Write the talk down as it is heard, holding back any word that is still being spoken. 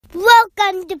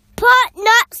Welcome to Pot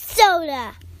Not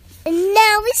Soda. And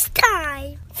now it's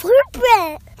time for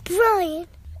Brett, Brian,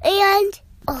 and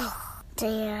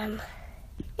Dan.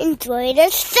 Enjoy the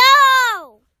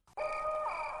show!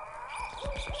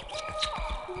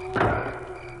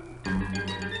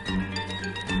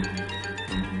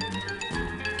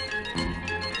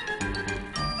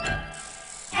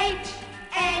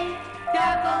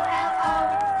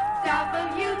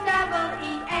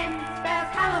 H-A-L-L-O-W-E-N spells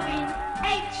Halloween.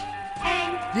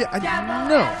 Yeah, I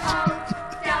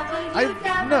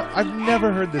know. I've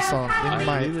never heard this song in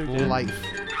my life.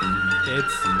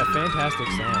 It's a fantastic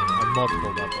song on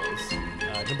multiple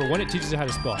levels. Number one, it teaches you how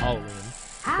to spell Halloween.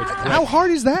 How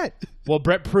hard is that? Well,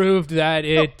 Brett proved that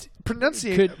it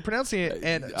Pronouncing it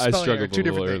and spelling I struggled are two a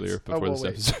different little things. earlier before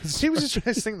this episode. He was just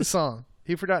trying to sing the song.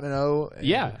 He forgot an O.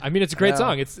 Yeah, I mean, it's a great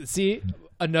song. It's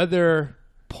another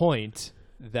point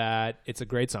that it's a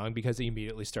great song because he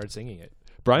immediately started singing it.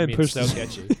 Brian I mean, pushed. so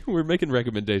catchy. We're making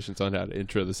recommendations on how to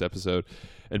intro this episode,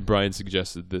 and Brian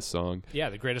suggested this song.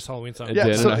 Yeah, the greatest Halloween song. And Yeah,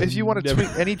 Dan so and I if you want to never-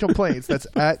 tweet any complaints, that's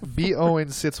at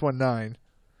BON619.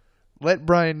 Let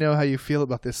Brian know how you feel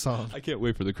about this song. I can't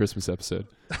wait for the Christmas episode.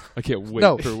 I can't wait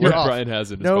No, for you're what off. Brian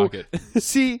has in his No, pocket.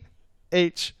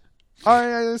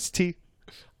 CHRIST.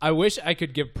 I wish I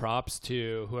could give props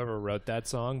to whoever wrote that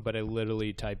song, but I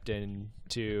literally typed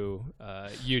into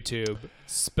YouTube,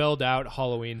 spelled out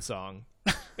Halloween song.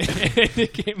 And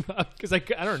it came up because I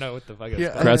don't know what the fuck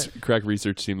it's called. Crack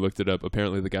research team looked it up.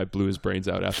 Apparently, the guy blew his brains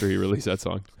out after he released that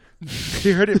song. He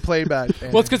heard it play back.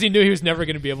 Well, it's because he knew he was never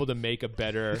going to be able to make a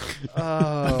better piece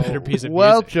of music.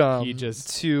 welcome He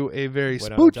just to a very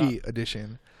went on spooky top.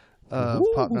 edition of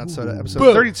Pop Not Soda, episode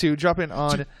Boom. 32, dropping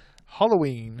on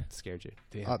Halloween, scared you.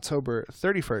 Damn. October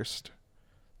 31st.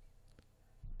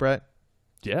 Brett,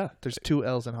 Yeah, there's 2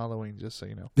 L's in Halloween, just so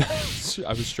you know. I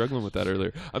was struggling with that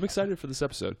earlier. I'm excited for this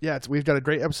episode. Yeah, we've got a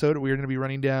great episode. We're going to be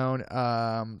running down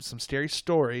some scary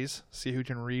stories, see who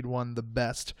can read one the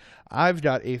best. I've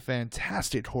got a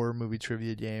fantastic horror movie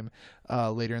trivia game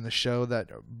later in the show that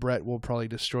Brett will probably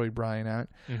destroy Brian at.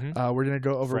 Mhm. We're going to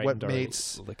go over Frightened what or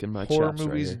makes Licking my horror chops right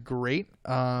movies here. great.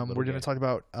 We're going to gay. talk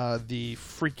about the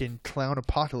freaking clown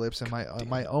apocalypse and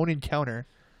my own encounter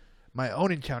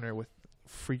with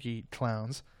freaky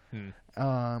clowns. VR.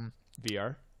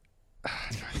 God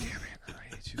damn it. I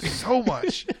hate you so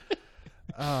much.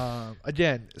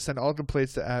 Again, send all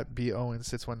complaints to at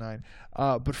BON619.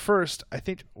 But first, I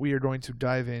think we are going to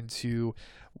dive into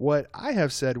what I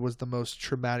have said was the most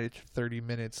traumatic 30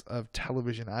 minutes of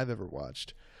television I've ever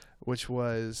watched, which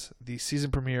was the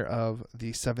season premiere of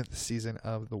the 7th season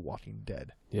of The Walking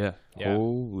Dead. Yeah. Yeah.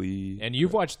 Holy. And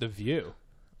you've watched The View,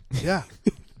 Yeah,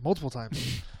 multiple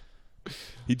times.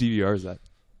 He DVRs that.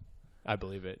 I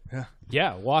believe it. Yeah.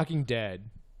 Yeah, Walking Dead.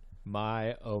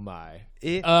 My oh my.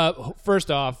 It, First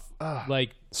off,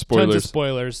 like Spoilers. tons of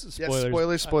spoilers.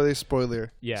 yes,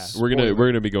 spoiler. Yeah.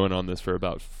 We're gonna be going on this for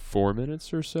about 4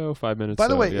 minutes or so, 5 minutes. By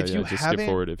the so, way, yeah, if you just haven't, skip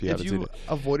forward if you haven't seen it.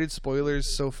 avoided spoilers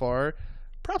so far,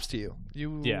 props to you.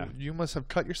 Yeah. You must have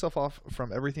cut yourself off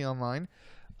from everything online,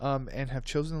 and have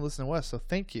chosen to listen to us. So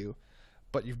thank you,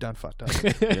 but you've done fucked up.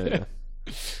 Yeah.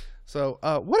 So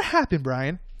what happened,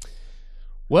 Brian?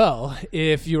 Well,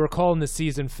 if you recall in the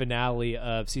season finale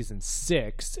of season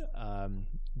 6,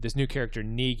 this new character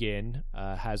Negan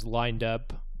has lined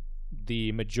up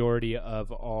the majority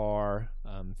of our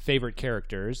favorite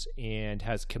characters and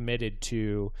has committed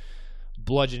to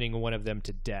bludgeoning one of them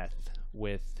to death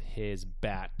with his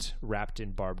bat wrapped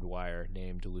in barbed wire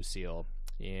named Lucille,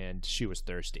 and she was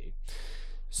thirsty.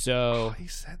 So, He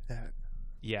said that.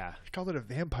 yeah, He called it a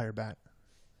vampire bat.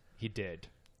 he did.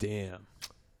 Damn.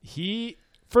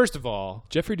 First of all,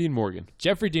 Jeffrey Dean Morgan.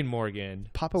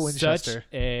 Papa Winchester. Such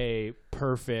a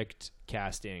perfect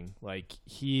casting. Like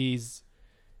he's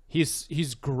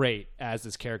great as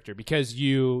this character because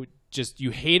you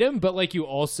hate him, but like you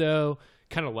also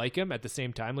kind of like him at the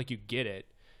same time. Like you get it.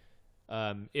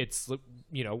 It's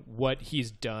what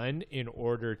he's done in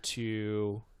order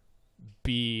to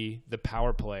be the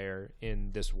power player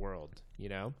in this world.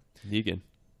 Negan,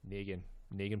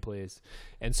 please.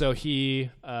 And so he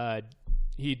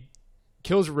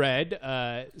kills Red,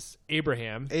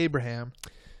 Abraham.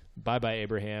 Bye-bye,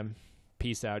 Abraham.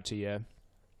 Peace out to you.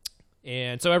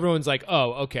 And so everyone's like,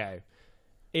 oh, okay.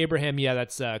 Abraham, yeah,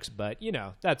 that sucks, but,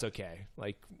 that's okay.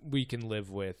 Like, we can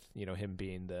live with, him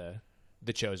being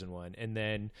the chosen one. And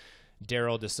then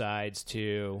Daryl decides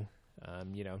to,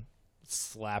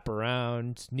 slap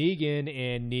around Negan,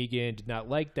 and Negan did not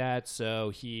like that, so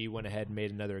he went ahead and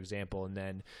made another example and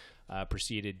then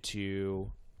proceeded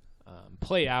to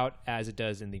play out as it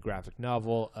does in the graphic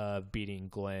novel of beating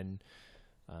Glenn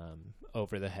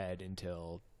over the head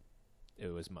until it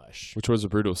was mush. Which was a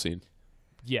brutal scene.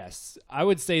 Yes, I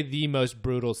would say the most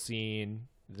brutal scene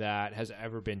that has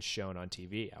ever been shown on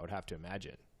TV. I would have to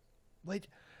imagine. Like,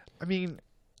 I mean,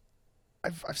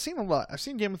 I've seen a lot. I've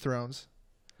seen Game of Thrones.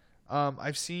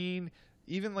 I've seen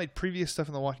even like previous stuff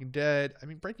in The Walking Dead. I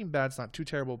mean, Breaking Bad's not too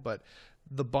terrible, but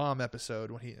the bomb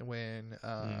episode when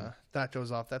that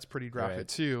goes off, that's pretty graphic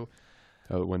too.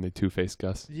 Oh, when they two-faced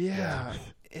Gus. Yeah.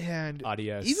 And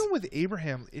Adios. even with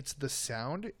Abraham, it's the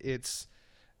sound, it's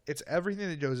everything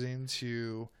that goes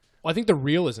into. Well, I think the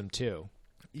realism too.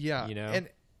 Yeah, you know, and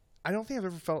I don't think I've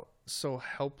ever felt so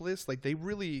helpless. Like, they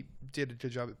really did a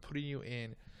good job at putting you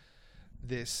in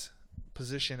this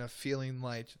position of feeling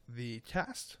like the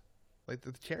cast, like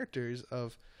the characters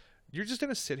of, you're just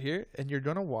gonna sit here and you're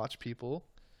gonna watch people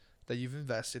that you've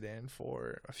invested in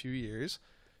for a few years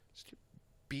just get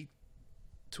beat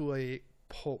to a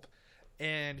pulp,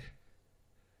 and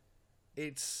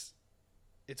it's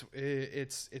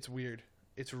weird.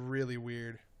 It's really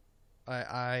weird.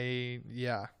 I'm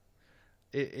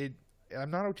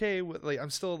not okay with, like, I'm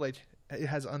still like, it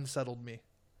has unsettled me.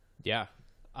 Yeah,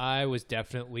 I was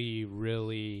definitely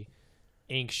really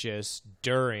anxious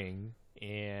during,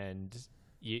 and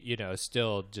you know,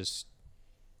 still just,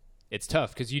 it's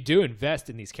tough because you do invest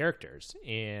in these characters,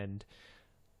 and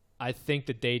I think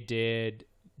that they did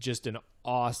just an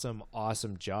awesome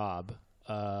job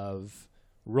of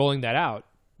rolling that out,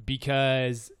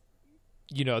 because,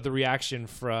 you know, the reaction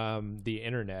from the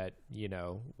internet, you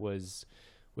know, was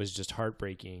just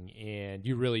heartbreaking, and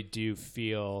you really do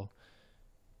feel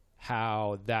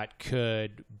how that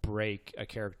could break a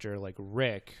character like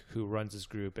Rick, who runs this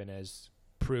group and has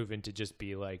proven to just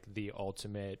be like the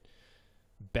ultimate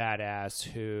badass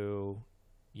who,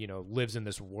 you know, lives in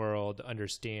this world,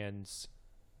 understands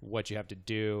what you have to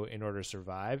do in order to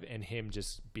survive, and him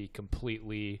just be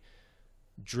completely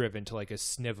driven to like a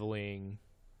sniveling,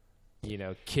 you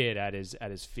know, kid at his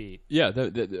feet. Yeah.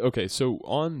 Okay. So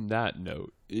on that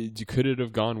note, could it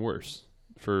have gone worse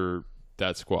for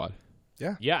that squad?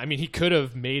 Yeah. Yeah. I mean, he could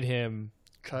have made him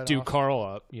do off. Carl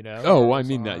up, you know? Oh, I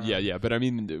mean that. Yeah. But I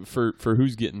mean, for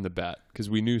who's getting the bat?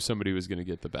 Because we knew somebody was going to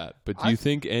get the bat. But do you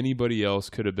think anybody else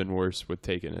could have been worse with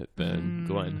taking it than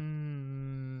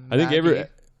Glenn? I think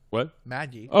what?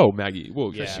 Maggie. Oh, Maggie.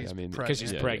 Well, Yeah. I mean, Because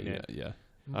she's pregnant. Yeah.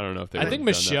 I don't know if they. I think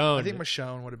would've done that. Michonne. I think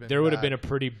Michonne would have been. There would have bad. been a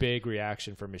pretty big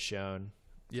reaction for Michonne,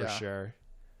 Yeah. for sure.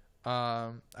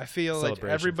 I feel like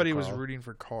Celebration everybody for was Carl. rooting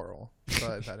for Carl,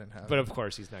 but that didn't happen. But of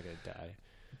course, he's not going to die.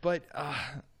 But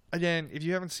again, if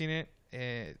you haven't seen it,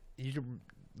 you can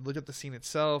look at the scene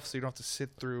itself, so you don't have to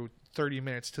sit through 30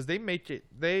 minutes, because they make it.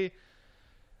 They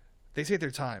take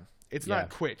their time. It's Yeah. not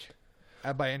quick,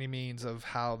 by any means, of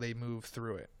how they move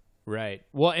through it. Right.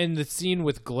 Well, and the scene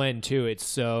with Glenn too, it's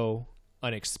so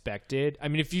unexpected. I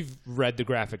mean, if you've read the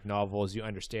graphic novels, you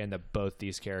understand that both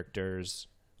these characters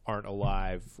aren't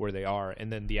alive where they are,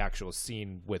 and then the actual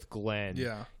scene with Glenn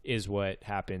is what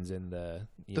happens in the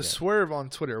swerve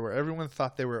on Twitter, where everyone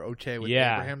thought they were okay with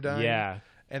Abraham dying,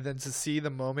 and then to see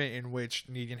the moment in which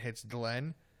Negan hits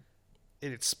Glenn,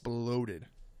 it exploded.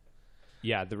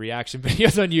 Yeah, the reaction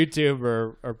videos on YouTube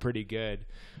are pretty good.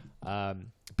 But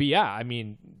yeah, I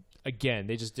mean, again,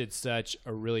 they just did such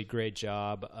a really great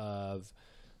job of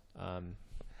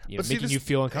making you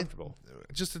feel uncomfortable.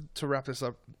 Just to wrap this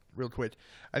up real quick,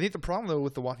 I think the problem though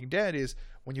with The Walking Dead is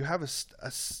when you have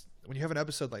when you have an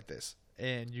episode like this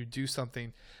and you do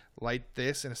something like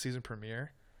this in a season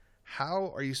premiere,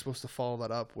 how are you supposed to follow that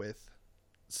up with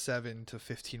 7 to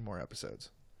 15 more episodes?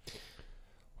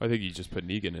 I think you just put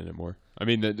Negan in it more. I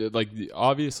mean,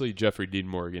 obviously Jeffrey Dean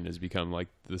Morgan has become like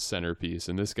the centerpiece,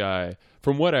 and this guy,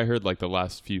 from what I heard, like the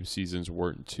last few seasons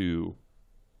weren't too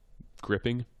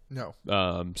gripping. No.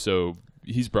 So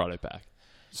he's brought it back.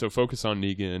 So focus on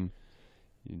Negan.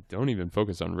 You don't even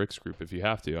focus on Rick's group if you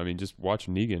have to. I mean, just watch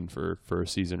Negan for a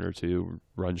season or two,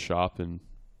 run shop, and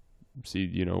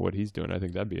see what he's doing. I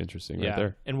think that'd be interesting right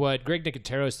there. And what Greg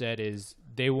Nicotero said is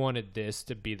they wanted this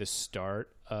to be the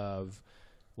start of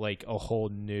like a whole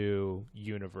new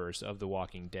universe of The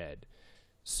Walking Dead.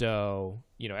 So,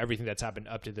 everything that's happened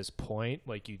up to this point,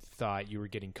 like you thought you were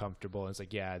getting comfortable, and it's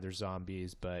like, yeah, there's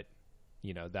zombies, but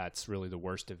that's really the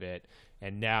worst of it.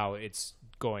 And now it's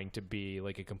going to be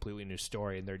like a completely new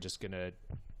story, and they're just going to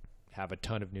have a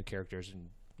ton of new characters and,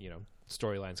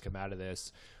 storylines come out of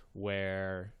this,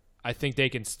 where I think they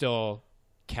can still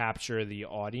capture the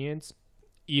audience,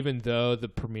 even though the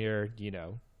premiere,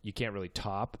 you can't really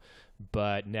top.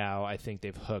 But now I think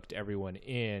they've hooked everyone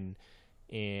in,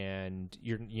 and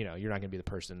you're not going to be the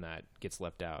person that gets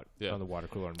left out on the water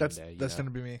cooler on Monday. That's going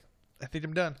to be me. I think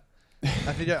I'm done.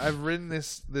 I think I've ridden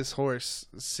this horse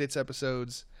 6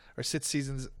 episodes or 6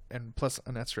 seasons and plus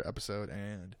an extra episode,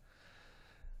 and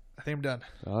I think I'm done.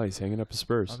 Oh, he's hanging up his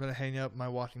spurs. I'm gonna hang up my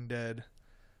Walking Dead.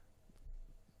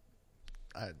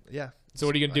 Yeah. So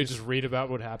what are you gonna do? Just read about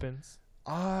what happens?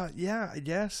 Yeah, I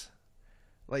guess.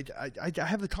 Like I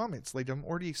have the comments. Like I'm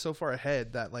already so far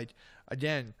ahead that like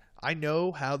again I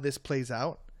know how this plays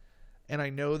out. And I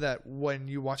know that when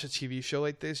you watch a TV show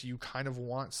like this, you kind of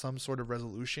want some sort of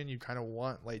resolution. You kind of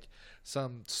want like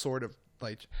some sort of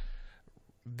like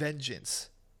vengeance.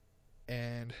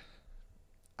 And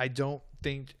I don't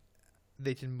think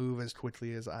they can move as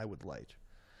quickly as I would like.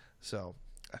 So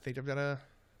I think I've got to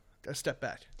step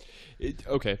back.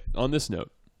 Okay. On this note,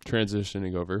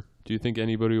 transitioning over, do you think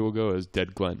anybody will go as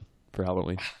Dead Glenn for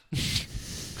Halloween?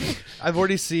 I've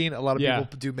already seen a lot of people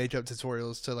do makeup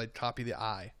tutorials to like copy the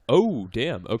eye. Oh,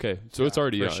 damn. Okay. So it's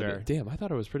already for sure. Damn, I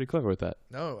thought I was pretty clever with that.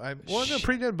 No, they're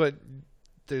pretty good, but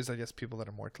there's, I guess, people that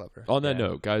are more clever. On that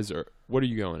note, guys, what are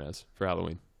you going as for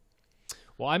Halloween?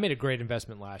 Well, I made a great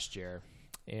investment last year,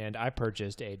 and I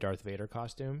purchased a Darth Vader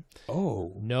costume.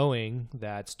 Oh. Knowing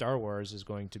that Star Wars is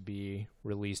going to be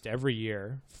released every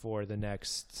year for the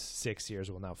next 6 years,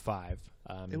 well, now 5.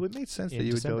 It would make sense that in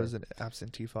you December. would go as an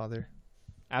absentee father.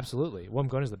 Absolutely. Well, I'm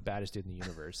going as the baddest dude in the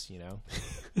universe, you know?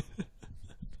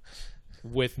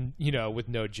 with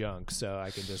no junk, so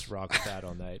I can just rock with that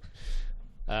all night.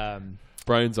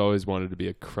 Brian's always wanted to be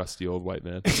a crusty old white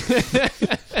man.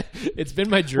 It's been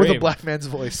my dream. With a black man's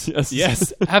voice.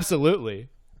 Yes, absolutely.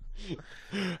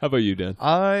 How about you, Dan?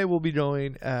 I will be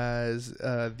going as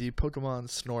the Pokemon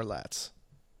Snorlax.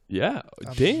 Yeah.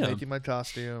 I'm Damn. making my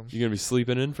costume. You going to be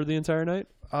sleeping in for the entire night?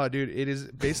 Oh, dude, it's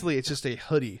just a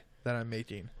hoodie that I'm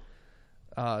making.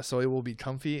 So it will be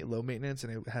comfy, low maintenance,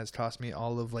 and it has cost me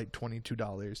all of like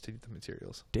 $22 to get the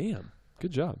materials. Damn.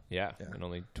 Good job. Yeah, and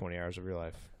only 20 hours of real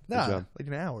life. Nah, job. like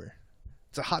an hour.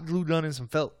 It's a hot glue gun and some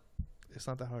felt. It's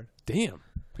not that hard. Damn.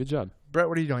 Good job. Brett,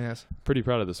 what are you going as? Pretty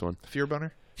proud of this one. Fear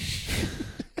Bunner? I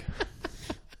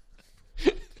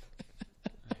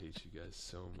hate you guys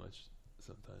so much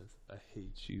sometimes. I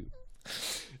hate you.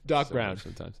 Doc so Brown. much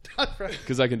sometimes.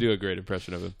 Because I can do a great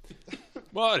impression of him.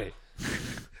 Marty.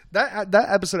 That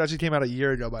episode actually came out a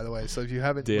year ago, by the way. So if you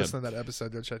haven't listened to that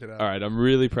episode, go check it out. All right, I'm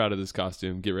really proud of this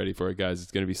costume. Get ready for it, guys.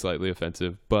 It's going to be slightly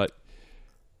offensive, but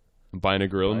I'm buying a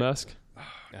gorilla mask.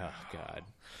 Oh, God.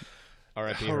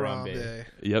 R.I.P. Harambe. Harambe.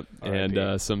 Yep, R.I.P.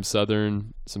 and some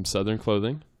southern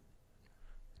clothing,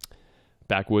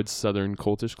 backwoods southern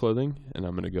cultish clothing, and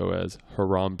I'm going to go as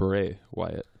Harambe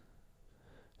Wyatt.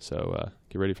 So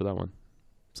get ready for that one.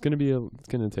 It's going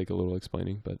to take a little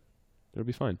explaining, but it'll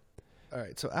be fine. All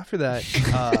right, so after that,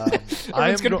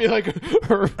 It's going to be like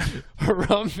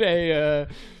Harambe.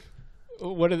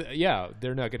 What are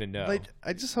they're not going to know. like,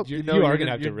 I just hope You you know are you're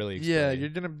gonna have to really Yeah, explain. you're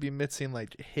gonna be mixing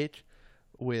like Hitch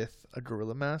with a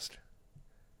gorilla mask.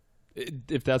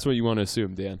 If that's what you want to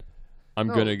assume, Dan, I'm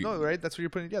No, gonna. no, right? That's what you're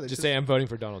putting together. Just say I'm voting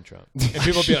for Donald Trump. And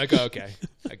people will be like, oh, okay,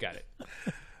 I got it.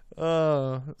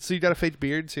 So you got a fake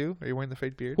beard too? Are you wearing the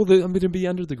fake beard? Well, I'm going to be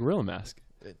under the gorilla mask.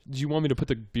 Do you want me to put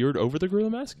the beard over the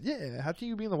gorilla mask? Yeah. How can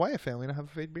you be in the Wyatt family and not have a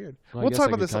fake beard? Well, I We'll guess talk I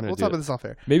about could this. kinda We'll do talk it. about this off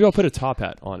air. Maybe I'll put a top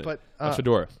hat on it. But A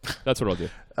fedora. That's what I'll do.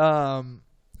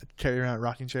 Carry around a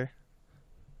rocking chair.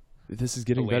 This is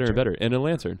getting A better and lantern. better. And a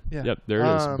lantern. Yeah. Yep, there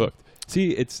it is. Booked.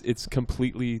 See, it's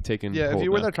completely taken Yeah. If hold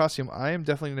you wear now. that costume, I am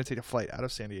definitely going to take a flight out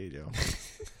of San Diego.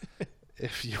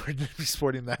 If you were to be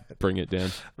sporting that, Bring it, Dan.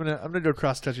 I'm gonna go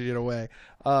cross country to get away.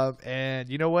 And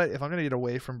you know what? If I'm gonna get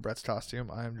away from Brett's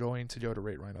costume, I'm going to go to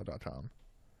raterhino.com.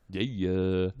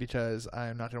 Yeah. Because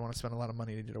I'm not gonna want to spend a lot of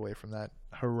money to get away from that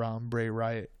Harambe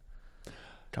Riot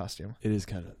costume. It is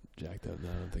kind of jacked up now.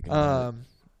 I'm thinking about it.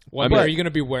 One mean- day, are you going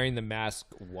to be wearing the mask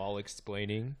while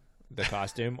explaining the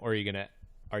costume, or are you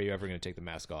ever going to take the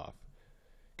mask off?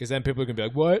 Because then people are going to be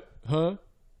like, "What? Huh?"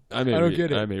 I don't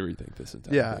get it. I may rethink this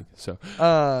entire Yeah. thing. So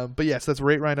But yes, that's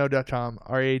raterhino.com.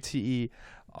 RATERHINO.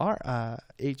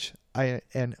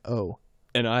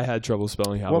 and I had trouble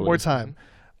spelling Halloween. One more time.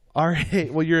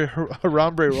 Well, your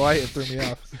Harambe Riot threw me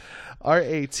off.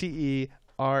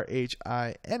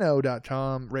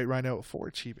 RATERHINO.com. Rate Rhino for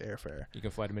cheap airfare. You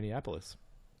can fly to Minneapolis.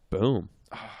 Boom.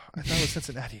 I thought it was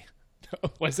Cincinnati.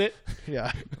 Was it?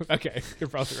 Yeah. Okay, you're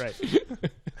probably right.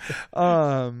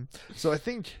 So I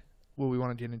think what we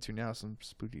want to get into now is some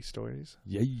spooky stories.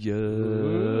 Yeah.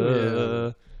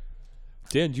 Ooh,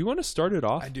 Dan, do you want to start it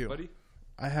off? I do. buddy?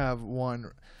 I have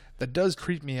one that does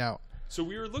creep me out. So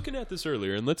we were looking at this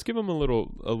earlier, and let's give them a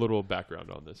little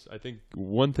background on this. I think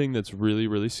one thing that's really,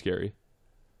 really scary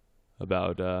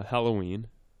about Halloween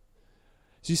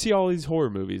is you see all these horror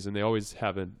movies, and they always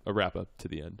have a wrap up to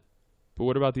the end. But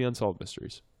what about the unsolved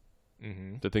mysteries?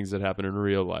 Mm-hmm. The things that happen in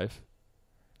real life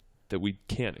that we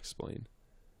can't explain.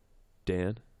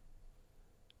 Dan,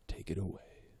 take it away.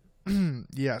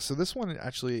 Yeah, so this one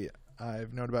actually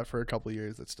I've known about for a couple of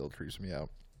years. That still creeps me out.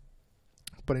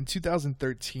 But in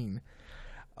 2013,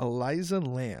 Eliza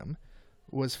Lamb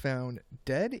was found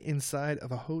dead inside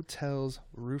of a hotel's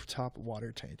rooftop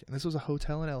water tank. And this was a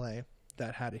hotel in LA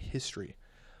that had a history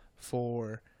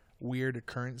for weird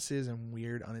occurrences and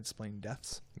weird unexplained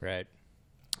deaths. Right.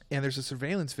 And there's a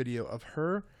surveillance video of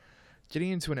her getting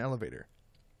into an elevator.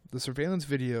 The surveillance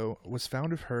video was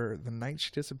found of her the night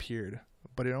she disappeared,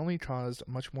 but it only caused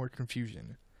much more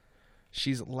confusion.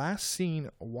 She's last seen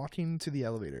walking to the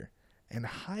elevator and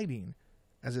hiding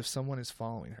as if someone is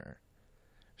following her.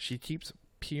 She keeps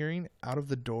peering out of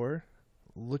the door,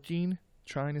 looking,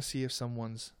 trying to see if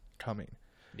someone's coming.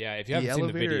 Yeah, if you haven't seen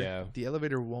the video, the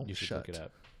elevator won't you should shut. look it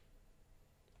up.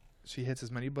 She hits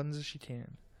as many buttons as she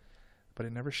can, but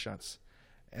it never shuts.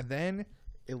 And then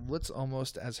it looks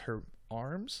almost as her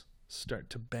arms start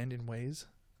to bend in ways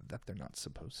that they're not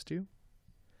supposed to.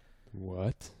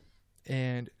 What?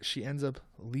 And she ends up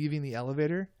leaving the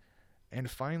elevator. And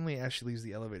finally, as she leaves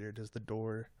the elevator, does the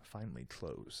door finally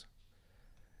close.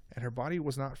 And her body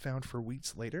was not found for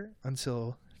weeks later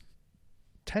until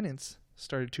tenants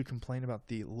started to complain about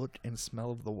the look and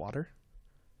smell of the water.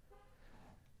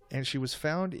 And she was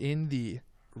found in the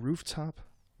rooftop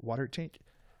water tank,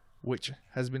 which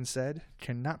has been said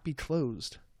cannot be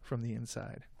closed from the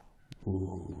inside.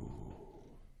 Ooh.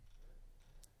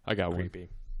 I got Creepy. one.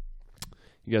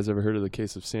 You guys ever heard of the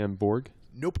case of Sam Borg?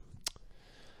 Nope.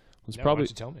 It's No, why probably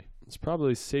don't you tell me? It's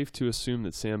probably safe to assume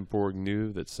that Sam Borg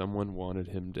knew that someone wanted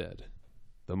him dead.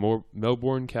 The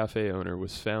Melbourne cafe owner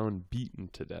was found beaten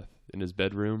to death in his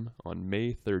bedroom on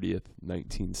May 30th,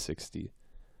 1960.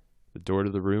 The door to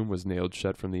the room was nailed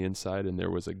shut from the inside, and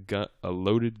there was a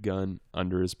loaded gun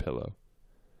under his pillow.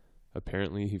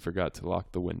 Apparently, he forgot to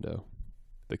lock the window.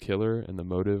 The killer and the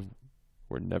motive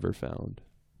were never found.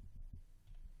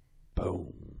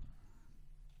 Boom.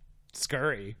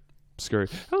 Scurry. Scurry.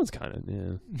 That one's kind of,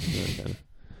 yeah.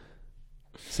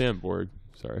 Sam Borg.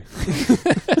 Sorry.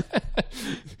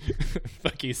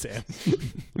 Fuck you, Sam.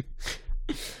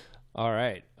 All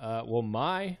right. Well,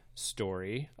 my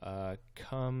story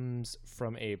comes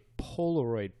from a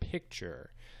Polaroid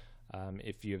picture.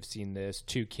 If you have seen this,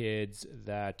 two kids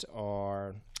that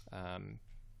are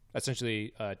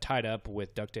essentially tied up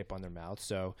with duct tape on their mouth.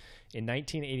 So in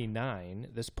 1989,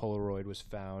 this Polaroid was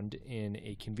found in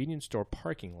a convenience store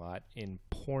parking lot in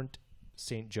Port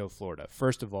St. Joe, Florida.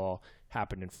 First of all,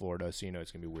 happened in Florida, so you know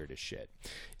it's going to be weird as shit.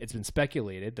 It's been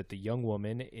speculated that the young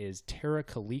woman is Tara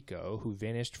Calico, who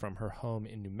vanished from her home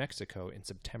in New Mexico in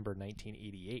September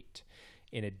 1988.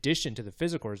 In addition to the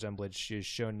physical resemblance, she is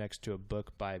shown next to a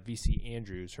book by V.C.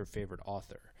 Andrews, her favorite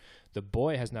author. The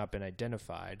boy has not been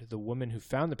identified. The woman who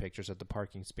found the pictures at the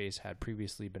parking space had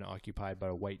previously been occupied by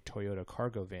a white Toyota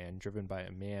cargo van driven by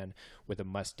a man with a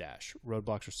mustache.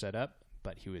 Roadblocks were set up,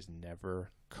 but he was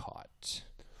never caught.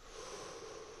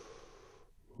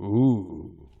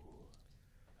 Ooh.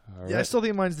 All Yeah, I right. still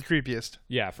think mine's the creepiest.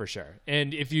 Yeah, for sure.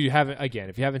 And if you haven't seen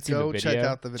Go the video, check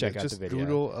out the video. check out Just the video.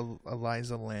 Google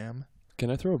Eliza Lamb. Can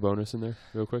I throw a bonus in there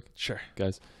real quick? Sure.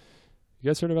 Guys, you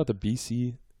guys heard about the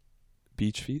BC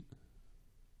Beach Feet?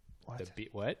 What?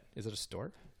 What? Is it a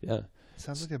store? Yeah.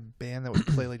 Sounds like a band that would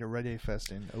play like a reggae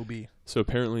fest in OB. So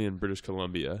apparently in British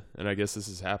Columbia, and I guess this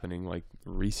is happening like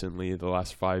recently, the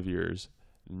last 5 years,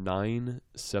 9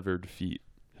 severed feet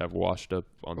have washed up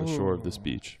on the shore of this Ooh.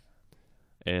 beach.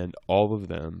 And all of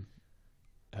them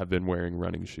have been wearing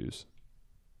running shoes.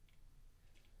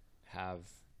 Have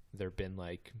there been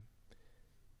like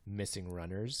missing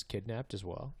runners kidnapped as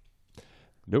well?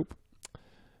 Nope.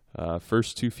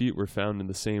 First 2 feet were found in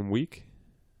the same week.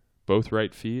 Both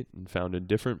right feet and found in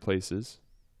different places.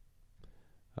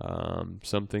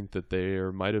 Some think that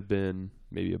there might have been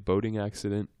maybe a boating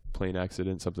accident, plane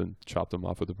accident, something chopped them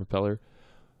off with a propeller.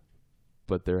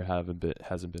 But there hasn't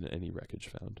been any wreckage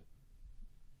found.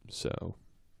 So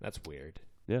That's weird.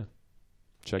 yeah,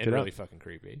 check and it really out. fucking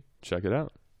creepy. Check it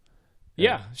out.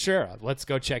 Yeah, sure. Let's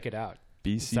go check it out.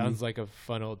 BC. Sounds like a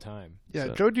fun old time. Yeah,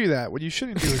 So- go do that. What you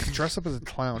shouldn't do is dress up as a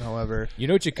clown, however, You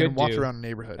know what you could and walk do around the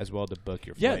neighborhood. as well to book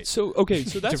your Yeah. flight. So okay.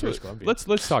 So that's British what. Columbia.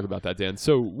 Let's talk about that, Dan.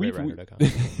 So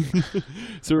RateRider.com.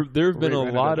 so there have been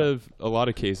RateRider.com. a lot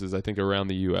of cases I think around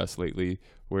the U.S. lately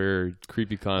where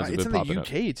creepy clowns have It's been in popping the up.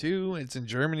 UK too. It's in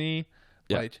Germany.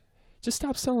 Yeah. Like, Just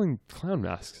stop selling clown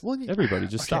masks. Well, Everybody,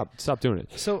 just okay. stop doing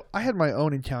it. so I had my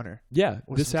own encounter. Yeah,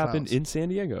 With this some happened clowns. in San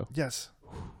Diego. Yes,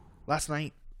 last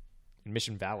night, in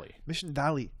Mission Valley. Mission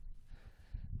Valley.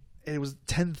 It was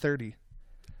 10:30.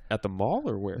 At the mall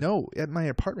or where? No, at my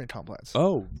apartment complex.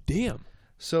 Oh, damn.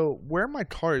 So where my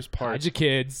car is Hide parked, your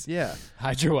kids. yeah,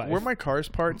 Hide your wife. where my car is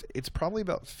parked, it's probably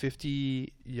about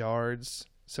 50 yards,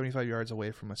 75 yards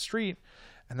away from a street,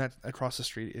 and that across the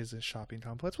street is a shopping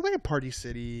complex with like a Party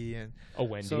City and a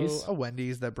Wendy's. so a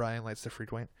Wendy's that Brian likes to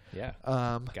frequent. Yeah.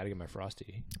 Um, Got to get my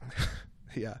Frosty.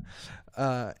 yeah,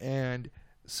 and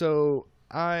so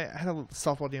I had a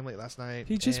softball game late last night.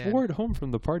 He just and- wore it home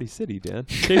from the Party City, Dan.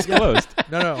 Case closed.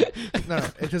 No,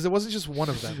 because it wasn't just one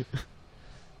of them.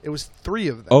 It was 3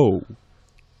 of them. Oh.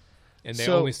 And they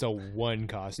So- only sell one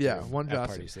costume. Yeah, one at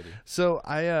costume. Party City. So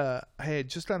I had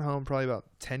just gotten home probably about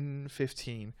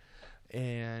 10:15,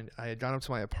 and I had gone up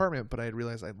to my apartment, but I had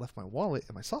realized I had left my wallet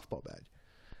and my softball bag,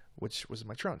 which was in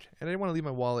my trunk, and I didn't want to leave my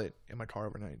wallet in my car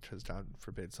overnight because God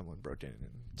forbid someone broke in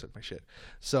and took my shit.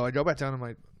 So I go back down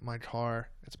to my car.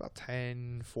 It's about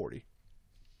 10:40,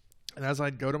 and as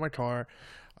I go to my car,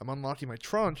 I'm unlocking my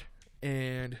trunk,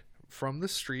 and from the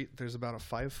street there's about a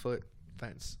 5-foot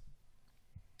fence.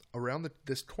 Around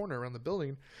this corner, around the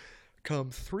building, come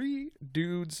 3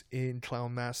 dudes in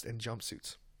clown masks and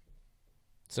jumpsuits.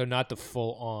 So not the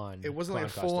full on. It wasn't like a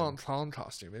full-on clown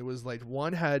costume. It was like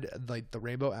one had like the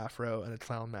rainbow afro and a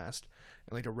clown mask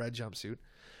and like a red jumpsuit.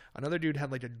 Another dude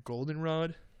had like a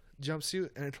goldenrod jumpsuit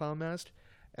and a clown mask,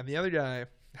 and the other guy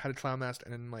had a clown mask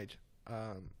and then like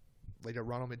a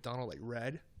Ronald McDonald like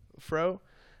red fro.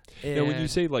 Now, when you And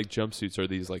say like jumpsuits, are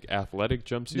these like athletic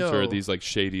jumpsuits No. or are these like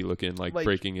shady looking, like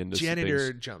breaking into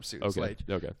janitor things? jumpsuits, Okay. like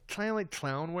Okay. kind of like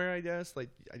clown wear, I guess. Like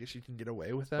I guess you can get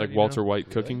away with that. Like you Walter know?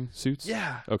 White cooking suits?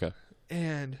 Yeah. Okay.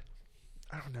 And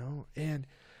I don't know. And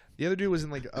the other dude was in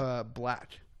like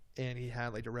black, and he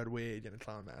had like a red wig and a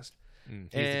clown mask. He's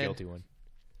the And- guilty one.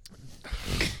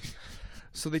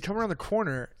 So they come around the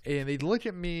corner and they look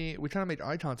at me. We kind of make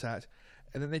eye contact,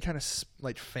 and then they kind of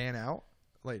like fan out,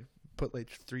 like put like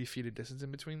 3 feet of distance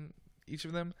in between each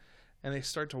of them, and they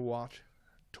start to walk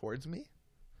towards me.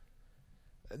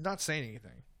 Not saying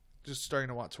anything, just starting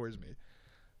to walk towards me.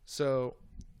 So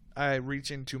I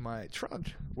reach into my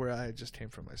trunk where I just came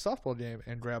from my softball game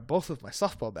and grab both of my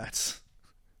softball bats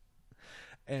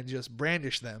and just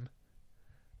brandish them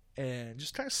and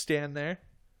just kind of stand there,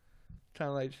 kind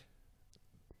of like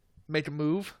make a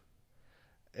move,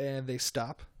 and they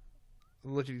stop,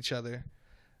 look at each other,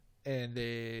 and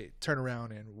they turn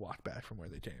around and walk back from where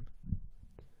they came.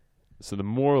 So the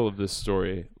moral of this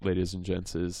story, ladies and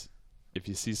gents, is if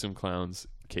you see some clowns,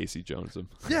 Casey Jones them.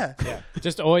 Yeah. Yeah.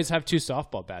 Just always have 2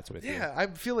 softball bats with you. Yeah, I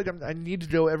feel like I need to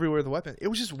go everywhere with a weapon. It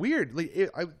was just weird. Like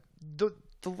the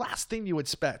last thing you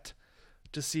expect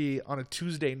to see on a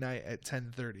Tuesday night at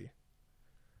 10:30.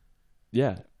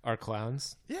 Yeah. Are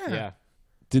clowns? Yeah. Yeah.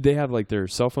 Did they have like their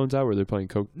cell phones out where they're playing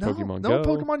No, Pokemon no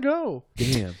Go? Pokemon Go.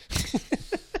 Damn.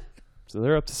 So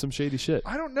they're up to some shady shit.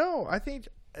 I don't know. I think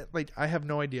like I have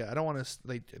no idea. I don't want to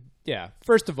like. Yeah.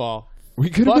 First of all, We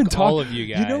could have fuck been talking. all of you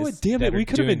guys. You know what? Damn that it. are We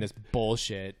could have doing been. this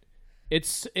bullshit.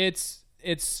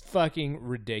 It's fucking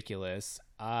ridiculous.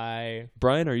 I'm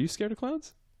Brian, are you scared of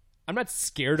clowns? not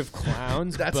scared of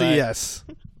clowns. That's but a yes.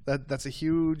 That's a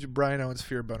huge Brian Owens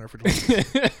fear boner for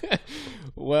clowns.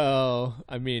 Well,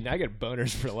 I mean, I get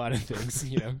boners for a lot of things,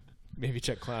 you know. Maybe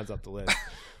check clowns off the list.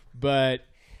 But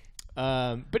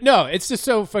no, it's just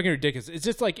so fucking ridiculous. It's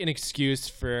just like an excuse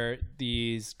for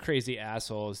these crazy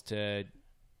assholes to,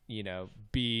 you know,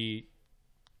 be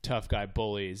tough guy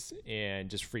bullies and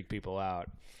just freak people out.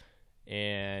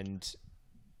 And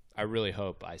I really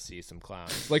hope I see some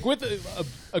clowns, like with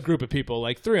a group of people,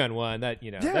 like 3-on-1. That,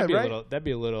 you know, Yeah, that'd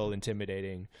be a little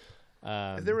intimidating.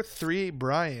 If there were 3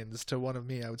 Brians to one of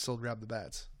me, I would still grab the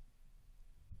bats.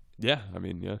 Yeah. I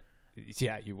mean, yeah.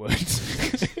 Yeah, you would.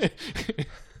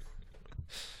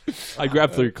 I'd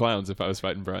grab 3 clowns if I was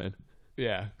fighting Brian.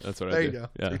 Yeah. That's what There I you do. go.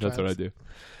 Yeah, 3 that's what I clowns. do.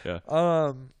 Yeah.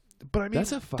 But I mean,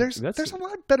 there's a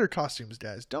lot better costumes,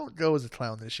 guys. Don't go as a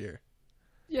clown this year.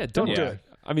 Yeah, don't Yeah. do it.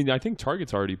 I mean, I think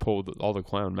Target's already pulled all the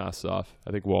clown masks off.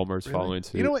 I think Walmart's Really? following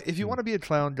suit. You know what? If you want to be a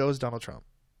clown, go as Donald Trump.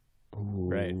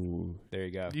 Right. Ooh. There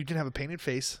you go. You can have a painted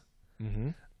face,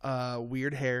 Mm-hmm.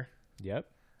 weird hair. Yep.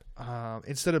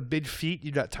 Instead of big feet,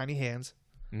 you got tiny hands.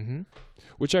 Mm-hmm.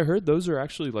 Which I heard those are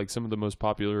actually like some of the most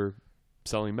popular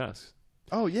selling masks.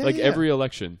 Oh yeah, Like yeah. every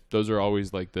election, those are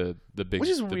always like the big, Which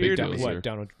is the weird big to deals me. here. What,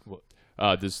 Donald? What?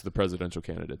 This is the presidential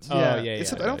candidates. Oh, yeah,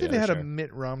 Except yeah, I don't yeah, think yeah, they had sure. a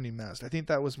Mitt Romney mask. I think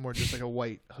that was more just like a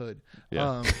white hood.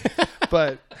 Yeah.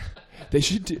 But They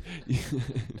should do.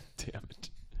 Damn it,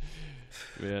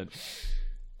 man!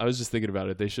 I was just thinking about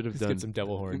it. They should have Let's done get some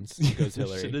devil horns. Goes They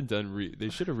Hillary. should have done. They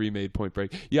should have remade Point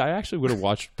Break. Yeah, I actually would have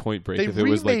watched Point Break they if it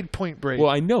was remade like. Point Break. Well,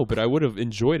 I know, but I would have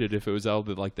enjoyed it if it was all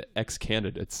the like the ex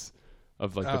candidates.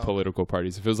 of like the political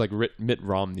parties. If it was like Mitt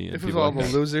Romney and If it was people all like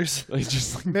the that. losers. Like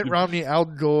just Mitt Romney, Al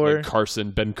Gore,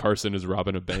 like Ben Carson is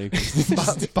robbing a bank.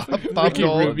 Bob Ricky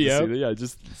Dole. Rubio. Yeah,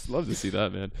 just love to see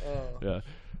that, man. Yeah.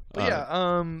 But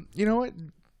yeah, you know what?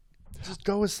 Just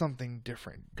go with something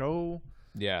different. Go,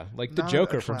 Yeah, like the Not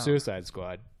Joker a from clown. Suicide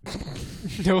Squad.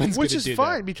 No one's which gonna is do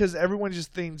fine because everyone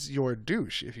just thinks you're a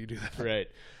douche if you do that. that. Right.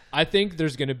 I think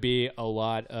there's going to be a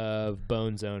lot of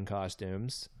Bone Zone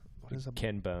costumes. What is a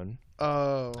Ken Bone.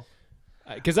 Oh,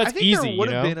 Because that's I think easy, there would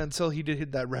you have know? been until he did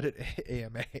hit that Reddit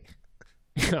AMA.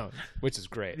 Which is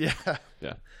great. Yeah,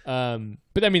 Yeah.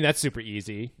 But I mean, that's super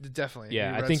easy. definitely.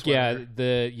 Yeah, New I red think sweater.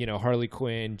 the Harley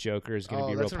Quinn Joker is going to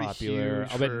be real that's gonna be popular.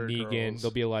 huge I'll bet for Negan. girls.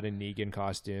 There'll be a lot of Negan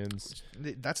costumes.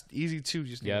 That's easy too.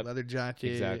 Just need Yep. a leather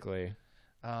jacket. Exactly.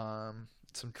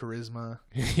 Some charisma.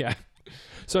 Yeah.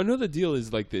 So I know the deal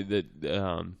is like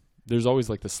there's always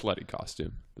like the slutty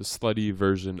costume, the slutty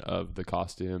version of the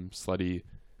costume, slutty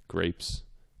grapes,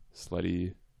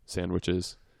 slutty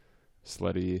sandwiches,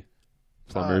 slutty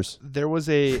plumbers. There was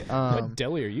a What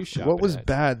deli are you shopping what was at?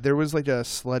 bad? There was like a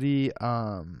slutty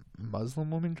Muslim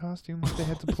woman costume that they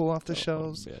had to pull off the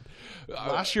shelves. Man.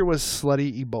 Last year was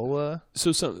slutty Ebola.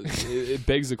 So it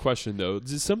begs the question though: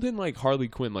 is something like Harley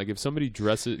Quinn, like if somebody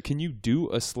dresses, can you do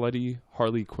a slutty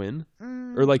Harley Quinn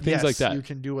or like things yes, like that? You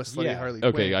can do a slutty Yeah. Harley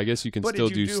Quinn. Okay, I guess you can but still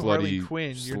if you do do slutty Harley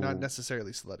Quinn, you're not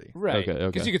necessarily slutty. Right. Okay, okay.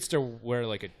 Because you could still wear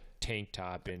like a tank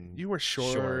top and You wear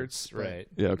shorts, but, right?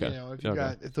 Yeah, okay. You know, if you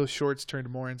Okay. if those shorts turned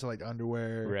more into like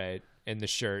underwear, Right. And the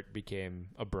shirt became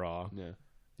a bra. Yeah.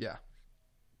 yeah.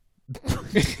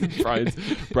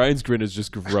 Brian's grin is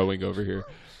just growing over here.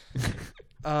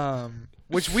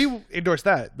 Which we endorse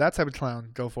that type of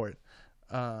clown. Go for it.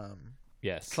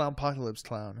 Yes. Clownpocalypse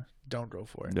clown. Don't go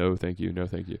for it. No, thank you. No,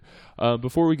 thank you.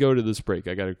 Before we go to this break,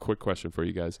 I got a quick question for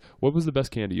you guys. What was the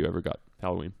best candy you ever got?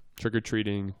 Halloween, trick or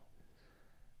treating,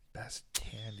 Best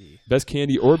candy. best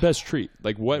candy or best treat?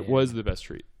 Like, what Yeah. was the best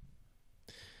treat?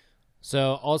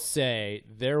 So I'll say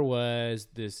there was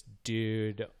this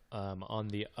dude on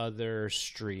the other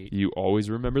street. You always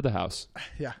remember the house.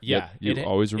 Yeah. Yeah, Yep, you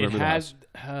always remember it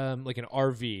the had like an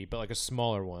RV, but like a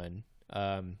smaller one,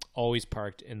 always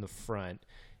parked in the front.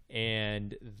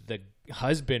 And the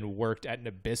husband worked at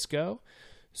Nabisco,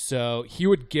 so he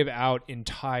would give out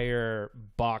entire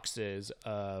boxes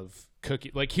of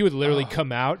cookies. Like he would literally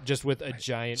come out just with a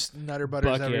giant Just Nutter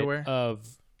Butters bucket everywhere. of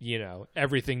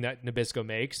everything that Nabisco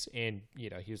makes, and he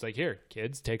was like, "Here,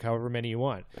 kids, take however many you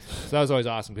want." So that was always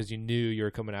awesome because you knew you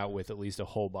were coming out with at least a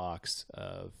whole box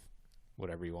of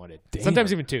whatever you wanted. Damn.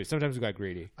 Sometimes even two. Sometimes we got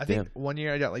greedy. I think one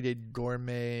year I got like a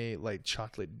gourmet like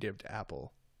chocolate dipped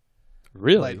apple.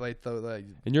 Really? Like the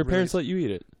and your really- parents let you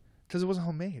eat it? because it wasn't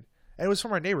homemade, and it was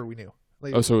from our neighbor we knew.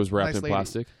 Like, Oh, so it was wrapped nice in lady.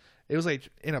 plastic? It was like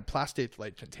in a plastic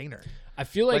like container, I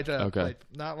feel like Okay. like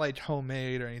not like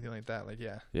homemade or anything like that. Like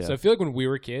yeah, Yeah. So I feel like when we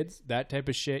were kids, that type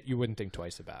of shit you wouldn't think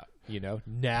twice about.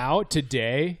 Now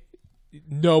today,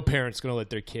 no parent's gonna let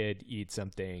their kid eat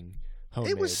something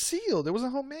homemade. it was sealed. It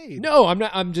wasn't homemade. No, I'm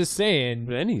not. I'm just saying.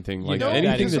 But anything, like know,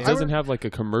 anything that that is- doesn't have like a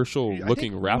commercial I think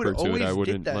looking we wrapper would to it, always I get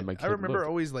wouldn't that. let my kid I remember look.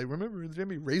 always like there's gonna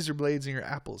be razor blades in your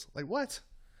apples. Like what?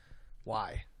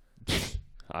 Why?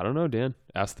 I don't know, Dan.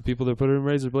 Ask the people that put in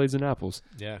razor blades in apples.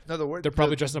 Yeah, No, the word they're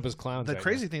probably dressing up as clowns. The right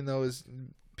crazy thing though is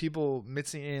people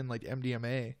mixing in like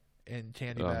MDMA and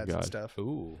candy Oh, bags and God. stuff. now.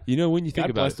 Ooh, You know, when you think God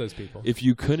about bless it, those people. if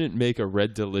you couldn't make a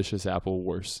red delicious apple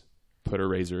worse, put a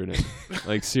razor in it.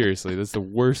 Like seriously, that's the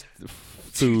worst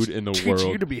food in the Teach you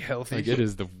world. to be healthy. Like it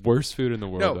is the worst food in the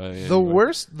world. No, Anyway.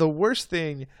 the worst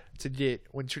thing to get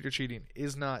when trick or treating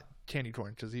is not candy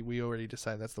corn because we already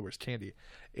decided that's the worst candy.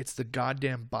 It's the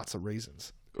goddamn bots of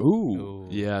raisins. Ooh,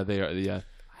 yeah, they are. Yeah,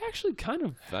 I actually kind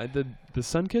of the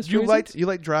sun-kissed You raisins?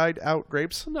 like dried out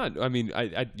grapes? Not. I mean,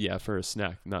 I yeah, for a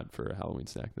snack, not for a Halloween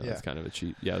snack. No, Yeah. that's kind of a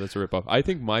cheat. Yeah, that's a ripoff. I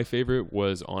think my favorite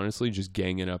was honestly just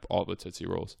ganging up all the Tootsie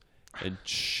Rolls and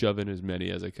shoving as many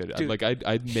as I could. Dude.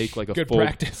 I'd make like a Good full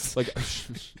practice. Like,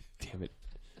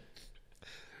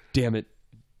 damn it.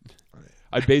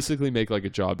 I'd basically make like a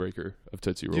jawbreaker of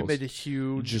Tootsie Rolls. You made a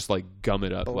huge, just like gum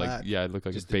it up. black- Like yeah, I'd look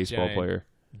like Just a a baseball giant- player.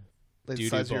 like the doo-doo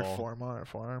size of your ball.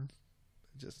 forearm.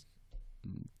 Just.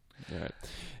 All right.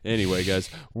 Anyway, guys,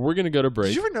 we're gonna go to break.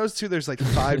 Did you ever notice too? There's like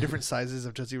 5 different sizes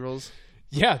of Tootsie Rolls.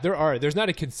 Yeah, there are. There's not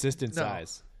a consistent No.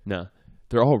 size. No,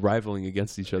 they're all rivaling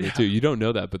against each other too. You don't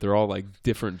know that, but they're all like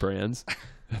different brands.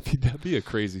 That'd be a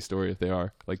crazy story if they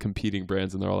are like competing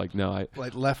brands and they're all like, no,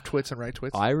 Like left twits and right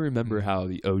twits. I remember how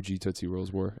the OG Tootsie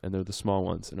Rolls were, and they're the small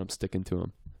ones, and I'm sticking to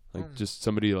them. Like just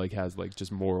somebody like has like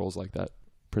just morals like that,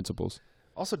 principles.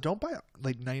 Also, don't buy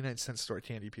like 99-cent store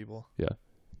candy, people. Yeah.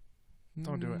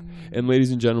 Don't do it. And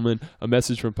ladies and gentlemen, a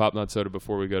message from Pop Not Soda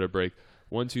before we go to break.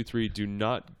 1, 2, 3. Do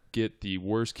not get the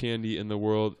worst candy in the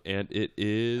world, and it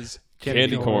is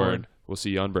candy corn. We'll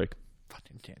see you on break.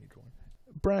 Fucking candy corn.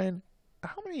 Brian,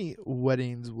 how many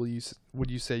weddings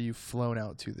would you say you've flown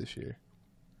out to this year?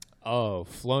 Oh,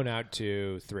 flown out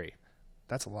to 3.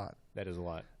 That's a lot. That is a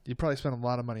lot. You probably spent a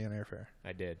lot of money on airfare.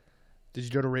 I did. Did you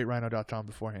go to raterhino.com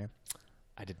beforehand?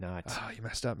 I did not. Oh, you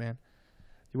messed up, man.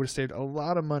 You would have saved a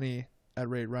lot of money at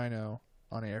Rate Rhino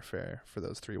on airfare for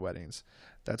those 3 weddings.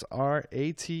 That's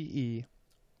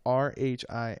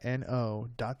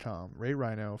RATERHINO.com. Rate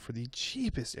Rhino for the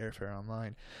cheapest airfare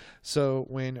online. So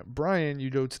when Brian, you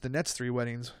go to the next 3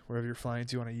 weddings, wherever you're flying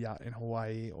to on a yacht in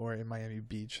Hawaii or in Miami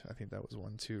Beach. I think that was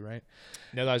one too, right?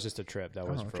 No, that was just a trip. That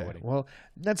wasn't for a wedding. Well,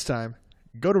 next time,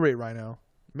 go to Rate Rhino.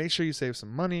 Make sure you save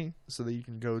some money so that you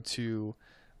can go to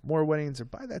more weddings or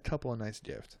buy that couple a nice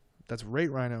gift. That's Rate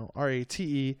Rhino,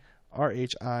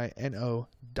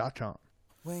 RATERHINO.com.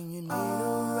 When you need a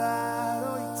ride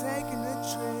or you're taking a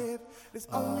trip, there's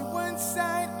only one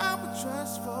site I would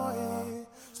trust for it.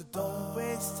 So don't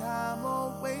waste time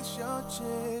or waste your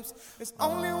chips. There's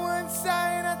only one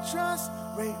site I trust,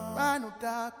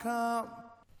 RateRhino.com.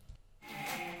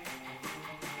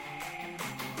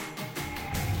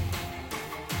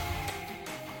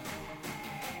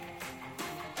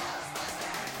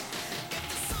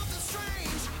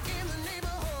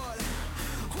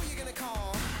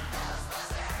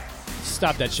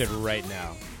 Stop that shit right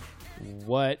now.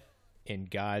 What in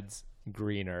God's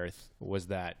green earth was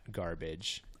that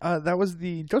garbage? That was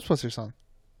the Ghostbusters song.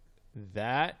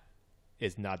 That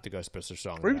is not the Ghostbusters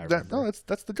song. No,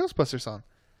 that's the Ghostbusters song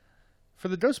for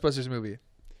the Ghostbusters movie.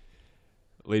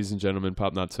 Ladies and gentlemen,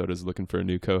 Pop Not Soda is looking for a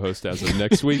new co-host as of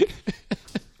next week.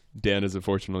 Dan is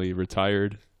unfortunately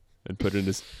retired and put in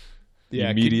his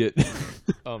immediate.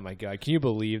 Oh my God! Can you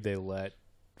believe they let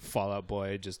Fall Out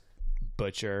Boy just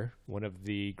butcher one of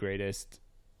the greatest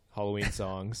Halloween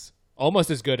songs? Almost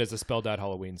as good as a Spelled Out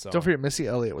Halloween song. Don't forget Missy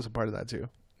Elliott was a part of that too.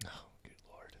 Oh, good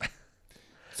Lord.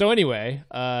 So anyway,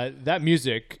 that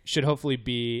music should hopefully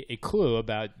be a clue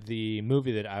about the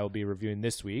movie that I will be reviewing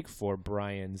this week for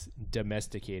Brian's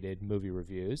Domesticated Movie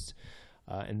Reviews.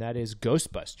 And that is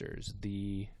Ghostbusters,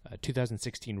 the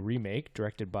 2016 remake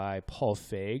directed by Paul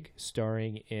Feig,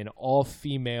 starring an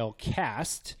all-female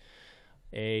cast.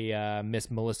 Miss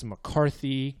Melissa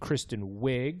McCarthy, Kristen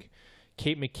Wiig,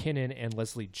 Kate McKinnon, and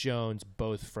Leslie Jones,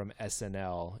 both from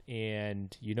SNL.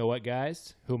 And you know what,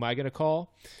 guys? Who am I going to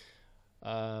call?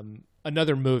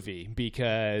 Another movie,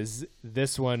 because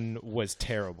this one was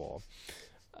terrible.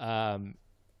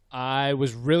 I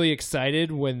was really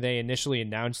excited when they initially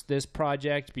announced this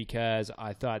project because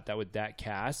I thought that with that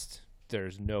cast,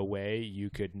 there's no way you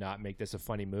could not make this a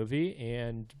funny movie.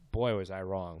 And boy, was I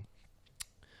wrong.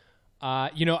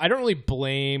 I don't really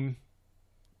blame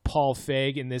Paul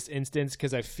Feig in this instance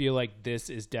because I feel like this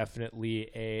is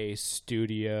definitely a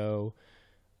studio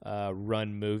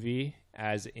run movie,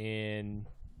 as in,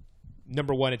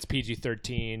 number one, it's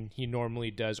PG-13. He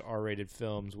normally does R-rated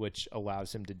films, which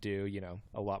allows him to do,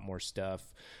 a lot more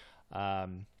stuff.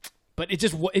 But it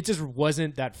just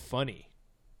wasn't that funny.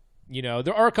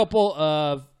 There are a couple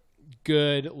of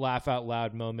good laugh out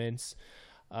loud moments.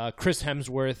 Chris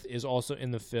Hemsworth is also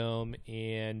in the film,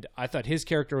 and I thought his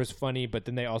character was funny, but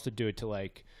then they also do it to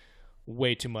like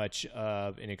way too much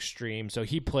of an extreme. So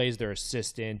he plays their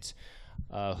assistant,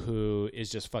 who is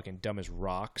just fucking dumb as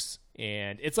rocks,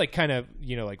 and it's like kind of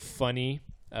like funny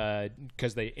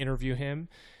because they interview him,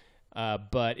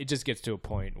 but it just gets to a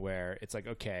point where it's like,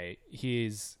 okay,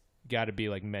 he's got to be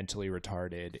like mentally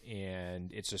retarded,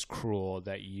 and it's just cruel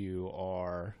that you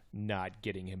are not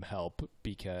getting him help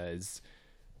because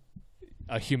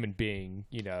a human being,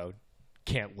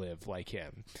 can't live like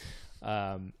him.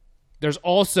 There's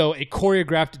also a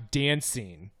choreographed dance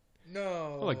scene.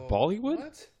 No. Oh, like Bollywood?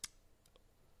 What?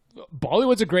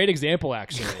 Bollywood's a great example,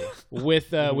 actually,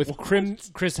 with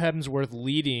Chris Hemsworth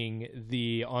leading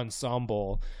the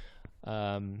ensemble,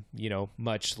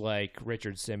 much like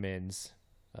Richard Simmons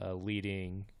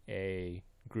leading a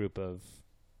group of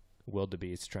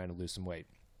wildebeests trying to lose some weight.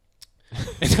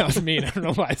 And that was mean. I don't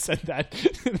know why I said that.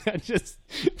 That just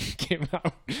came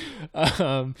out.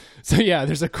 So yeah,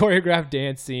 there's a choreographed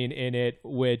dance scene in it,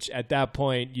 which at that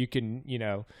point you can,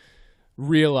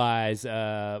 realize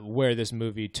where this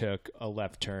movie took a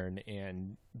left turn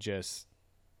and just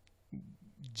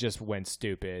went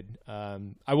stupid.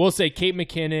 I will say Kate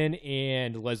McKinnon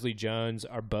and Leslie Jones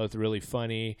are both really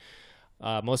funny.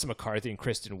 Melissa McCarthy and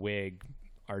Kristen Wiig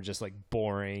are just like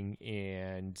boring,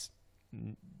 and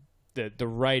the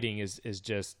writing is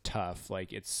just tough.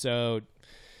 Like it's so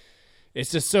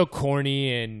it's just so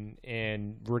corny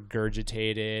and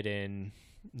regurgitated and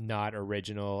not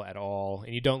original at all.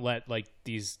 And you don't let like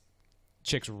these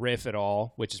chicks riff at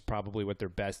all, which is probably what they're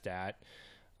best at.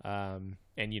 And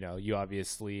you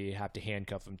obviously have to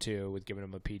handcuff them too with giving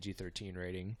them a PG-13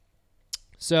 rating.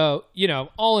 So,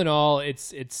 all in all,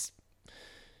 it's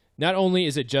not only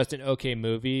is it just an okay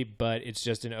movie, but it's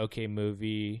just an okay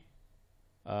movie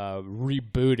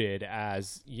rebooted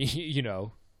as,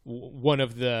 one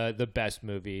of the best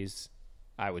movies,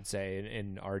 I would say,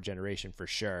 in our generation for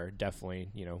sure. Definitely,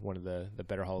 one of the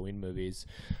better Halloween movies.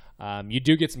 You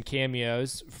do get some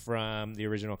cameos from the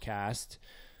original cast,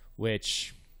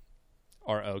 which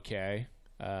are okay.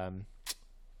 You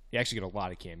actually get a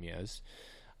lot of cameos.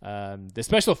 The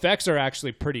special effects are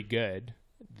actually pretty good.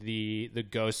 The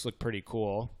ghosts look pretty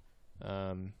cool.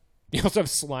 You also have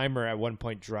Slimer at one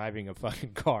point driving a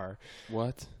fucking car.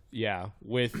 What? Yeah,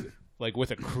 with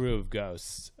a crew of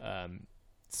ghosts.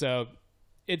 So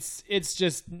it's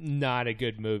just not a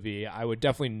good movie. I would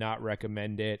definitely not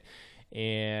recommend it.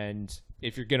 And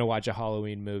if you're gonna watch a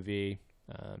Halloween movie,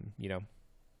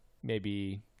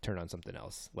 maybe turn on something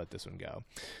else. Let this one go.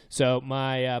 So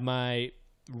my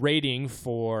rating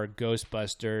for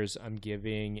Ghostbusters, I'm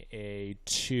giving a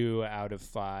 2 out of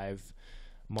 5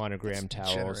 monogram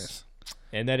towels. Generous.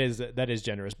 And that is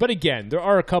generous. But again, there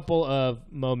are a couple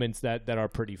of moments that are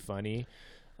pretty funny.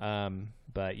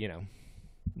 But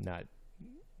not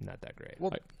that great.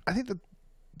 Well, I think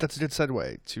that's a good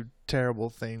segue to terrible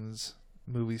things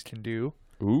movies can do.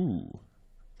 Ooh.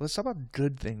 Let's talk about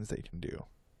good things they can do.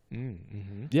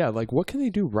 Mm-hmm. Yeah, like what can they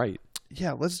do right?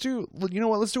 Yeah, let's do. You know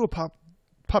what? Let's do a Pop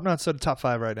Not Soda top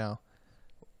 5 right now.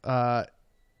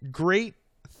 Great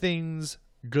things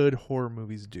good horror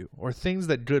movies do, or things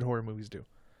that good horror movies do.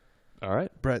 All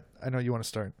right, Brett, I know you want to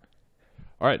start.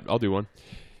 All right, I'll do one.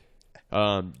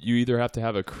 You either have to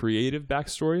have a creative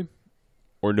backstory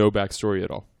or no backstory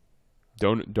at all.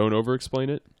 Don't over-explain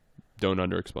it. Don't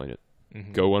under-explain it.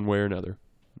 Mm-hmm. Go one way or another.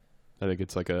 I think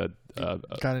it's like Got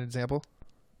an example?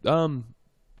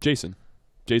 Jason.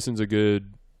 Jason's a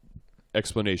good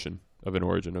explanation of an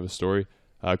origin of a story.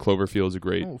 Cloverfield's a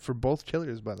great... Oh, for both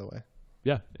killers, by the way.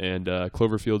 Yeah, and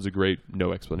Cloverfield's a great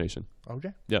no explanation.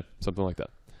 Okay. Yeah, something like that.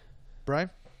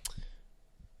 Brian?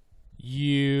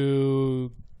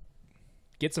 You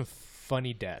get some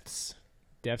funny deaths.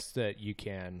 Deaths that you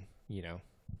can,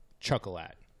 chuckle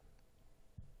at.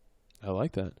 I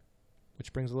like that.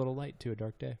 Which brings a little light to a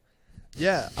dark day.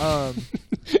 Yeah.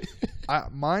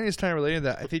 Mine is kind of related to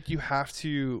that. I think you have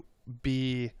to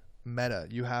be meta.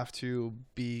 You have to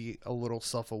be a little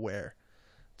self-aware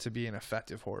to be an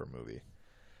effective horror movie.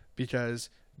 Because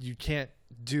you can't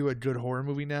do a good horror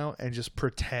movie now and just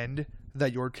pretend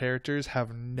that your characters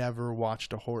have never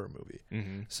watched a horror movie.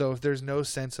 Mm-hmm. So if there's no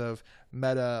sense of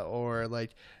meta or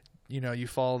you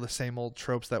follow the same old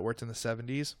tropes that worked in the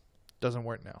 70s, doesn't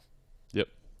work now.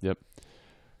 Yep.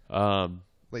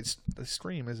 Like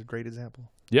Scream is a great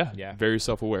example. Yeah. Very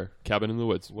self-aware. Cabin in the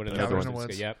Woods. Cabin in the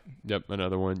Woods. Yep.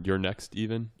 Another one. You're Next,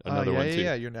 even. Another one too.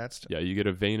 Yeah, You're Next. Yeah, you get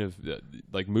a vein of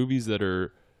like movies that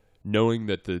are knowing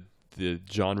that the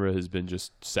genre has been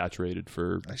just saturated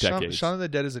for decades. Shaun of the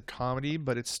Dead is a comedy,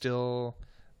 but it's still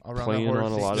around playing the horror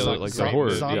on a thing. lot of it, like the horror.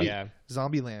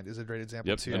 Zombieland is a great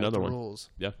example too. Another the one.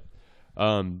 Rules. Yeah.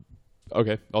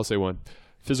 Okay, I'll say one.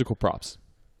 Physical props.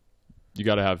 You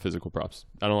got to have physical props.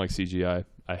 I don't like CGI.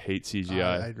 I hate CGI.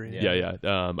 I agree.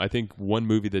 Yeah. I think one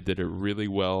movie that did it really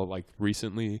well, like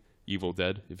recently, Evil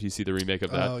Dead. If you see the remake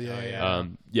of that. Oh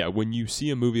yeah. When you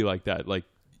see a movie like that,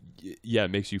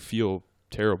 it makes you feel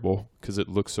terrible because it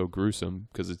looks so gruesome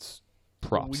because it's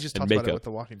props. We just and talked makeup. about it with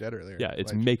The Walking Dead earlier. Yeah,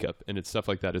 it's makeup and it's stuff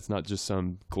like that. It's not just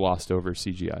some glossed over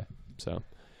CGI. So,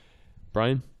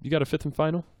 Brian, you got a fifth and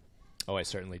final? Oh, I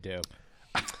certainly do.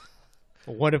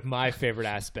 One of my favorite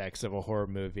aspects of a horror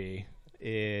movie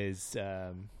is,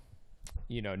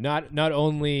 not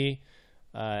only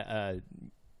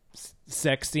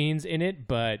sex scenes in it,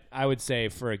 but I would say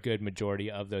for a good majority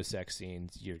of those sex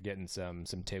scenes, you're getting some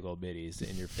tickle bitties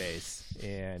in your face,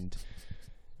 and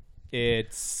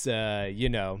it's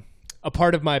a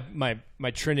part of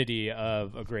my trinity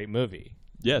of a great movie.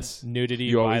 Yes,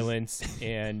 nudity, violence,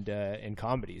 and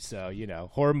comedy. So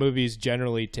horror movies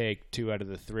generally take 2 out of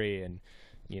the 3, and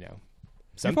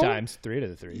sometimes 3 out of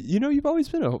the 3. You've always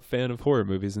been a fan of horror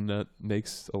movies, and that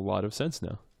makes a lot of sense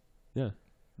now. Yeah,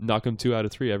 knock them 2 out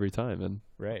of 3 every time, and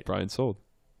right. Brian sold.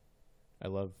 I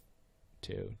love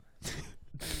 2.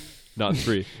 Not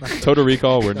 3. Total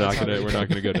Recall. We're not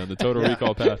gonna go down the Total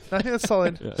Recall path. I think that's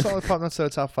solid. Solid Pop Not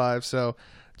Soda top 5. So,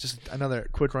 just another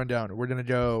quick rundown. We're gonna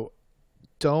go.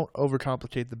 Don't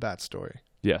overcomplicate the bat story.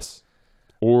 Yes.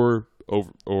 Or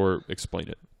or explain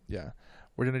it. Yeah.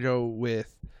 We're going to go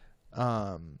with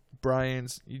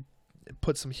Brian's. You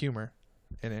put some humor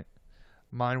in it.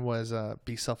 Mine was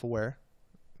be self-aware,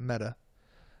 meta.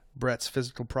 Brett's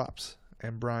physical props.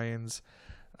 And Brian's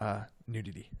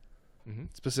nudity. Mm-hmm.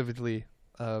 Specifically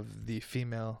of the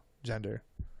female gender.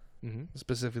 Mm-hmm.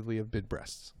 Specifically of big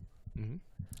breasts. Mm-hmm.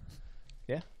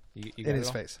 Yeah. You got In it his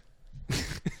all? face.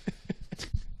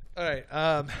 All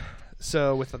right.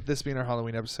 So with this being our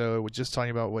Halloween episode, we're just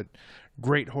talking about what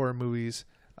great horror movies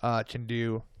can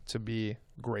do to be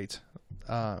great.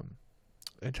 And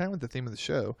kind of with the theme of the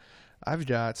show, I've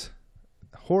got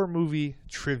horror movie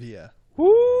trivia.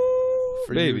 Woo!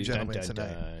 For Baby. you gentlemen Dun, dun,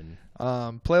 tonight.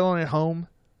 dun. Play along at home.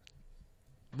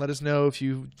 Let us know if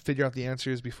you figure out the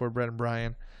answers before Brett and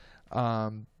Brian.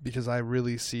 Because I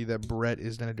really see that Brett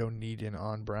is going to go Negan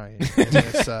on Brian in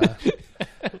this,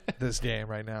 this game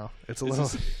right now. It's a little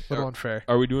unfair.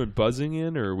 Are we doing buzzing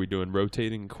in, or are we doing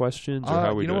rotating questions, or how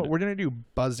are we you know doing what? We're going to do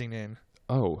buzzing in.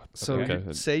 Oh, So okay.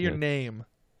 you say your Yeah. name.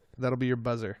 That'll be your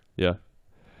buzzer. Yeah.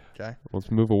 Okay? Let's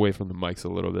move away from the mics a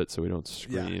little bit so we don't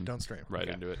scream Yeah, don't stream. right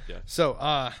Okay. into it. Yeah.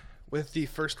 So, with the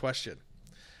first question,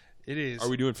 it is... Are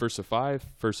we doing first to 5,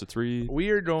 first to 3? We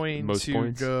are going Most to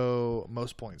points? go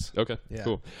most points. Okay, Yeah.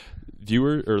 cool.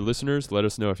 Viewer or listeners, let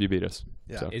us know if you beat us.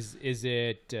 Yeah. So. Is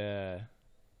it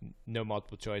no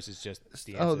multiple choice? It's just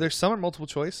the Oh, answer? there's some are multiple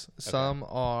choice. Some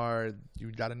are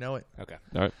you got to know it. Okay.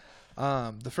 All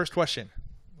right. The first question.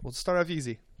 We'll start off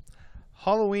easy.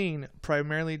 Halloween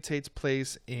primarily takes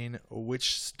place in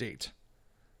which state?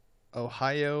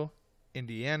 Ohio,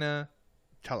 Indiana,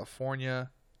 California,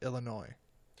 Illinois.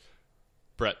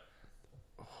 Brett.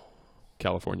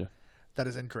 California. That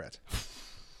is incorrect.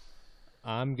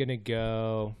 I'm gonna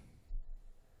go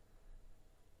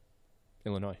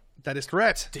Illinois. That is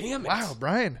correct. Damn it. Wow,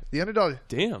 Brian, the underdog.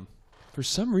 Damn. For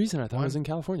some reason, I thought it was in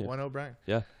California. 1-0 Brian.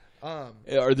 Yeah.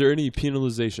 Are there any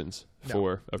penalizations No.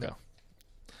 for? Okay. No.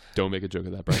 Don't make a joke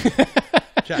of that, Brian.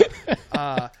 Okay.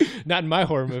 Not in my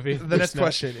horror movie. The next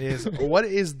question is, what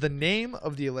is the name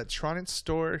of the electronics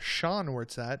store Sean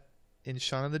works at in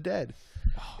Shaun of the Dead?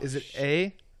 Is it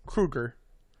A, Kruger,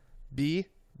 B,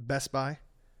 Best Buy,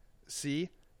 C,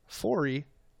 Forey,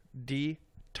 D,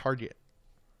 Target?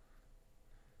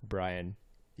 Brian,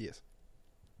 Yes.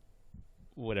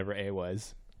 whatever A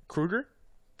was. Kruger?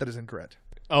 That is incorrect.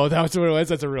 Oh, that was what it was.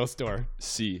 That's a real store.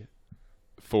 C.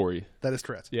 40. That is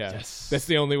correct. Yeah, Yes. that's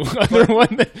the only other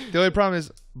one. That, The only problem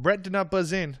is Brett did not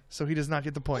buzz in, so he does not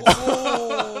get the point.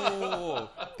 Oh,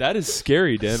 that is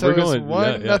scary, Dan. So We're it's going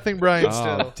 1-0 Brian Oh,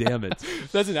 still. damn it.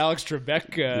 that's an Alex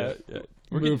Trebek Yeah.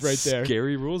 We're move getting right there.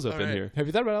 Scary rules up All in right. here. Have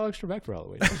you thought about Alex Trebek for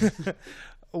Halloween?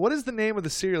 What is the name of the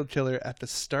serial killer at the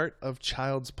start of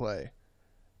Child's Play?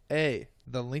 A,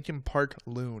 the Lincoln Park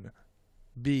Loon.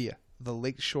 B, the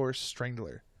Lakeshore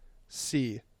Strangler.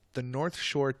 C, the North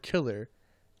Shore Killer.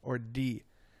 Or D,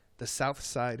 the South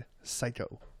Side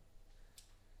Psycho.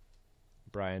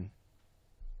 Brian,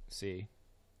 C.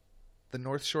 The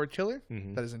North Shore Killer?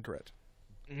 Mhm. That is incorrect.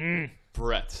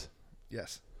 Brett.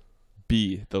 Yes,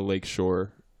 B. The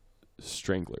Lakeshore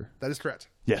Strangler. that is correct.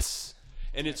 Yes.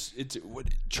 And it's what,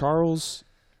 Charles.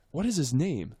 What is his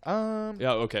name? Yeah.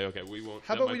 Okay. We won't.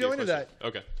 How that about might we be a go into question.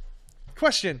 Okay.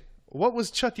 Question: what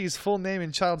was Chucky's full name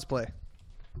in Child's Play?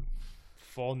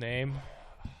 Full name.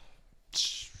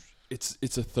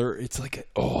 It's a third. It's like a.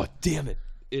 Oh, damn it!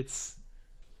 It's.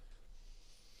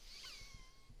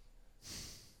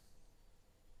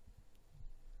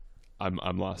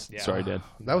 I'm lost. Yeah. Sorry, Dan.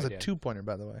 That was a idea. 2-pointer,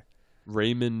 by the way.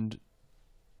 Raymond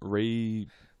Ray.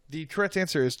 The correct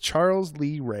answer is Charles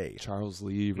Lee Ray. Charles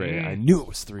Lee Ray. I knew it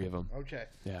was 3 of them. Okay.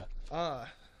 Yeah.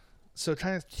 So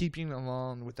kind of keeping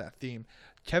along with that theme,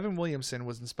 Kevin Williamson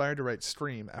was inspired to write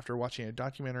Scream after watching a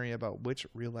documentary about which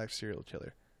real-life serial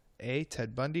killer? A,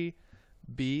 Ted Bundy,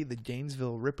 B, the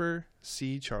Gainesville Ripper,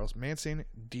 C, Charles Manson,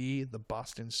 D, the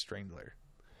Boston Strangler.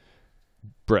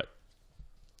 Brett.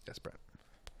 Yes, Brett.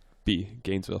 B.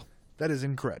 Gainesville. That is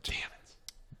incorrect. Damn it.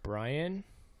 Brian.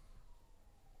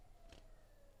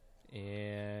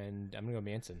 And I'm gonna go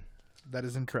Manson. That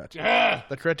is incorrect.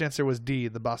 The correct answer was D,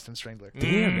 the Boston Strangler.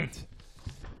 Damn it.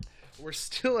 We're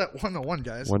still at 1-1,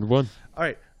 guys. 1-1. All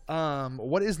right.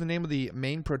 What is the name of the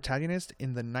main protagonist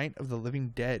in The Night of the Living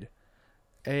Dead?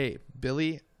 A,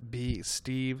 Billy, B,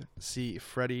 Steve, C,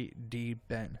 Freddy, D,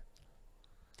 Ben.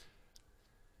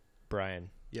 Brian.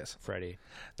 Yes, Freddie.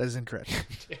 that is incorrect.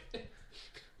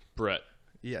 Brett.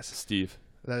 Yes, Steve.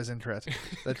 that is incorrect.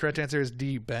 The correct answer is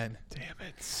D, Ben. Damn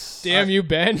it. Damn you,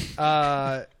 Ben.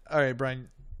 All right, Brett,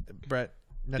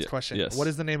 next Yeah, question. yes. What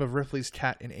is the name of Ripley's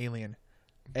cat in Alien?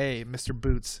 A, Mr.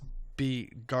 Boots, B,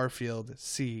 Garfield,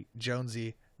 C,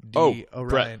 Jonesy, D.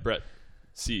 Orion. Brett.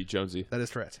 C. Jonesy. That is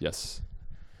correct. Yes.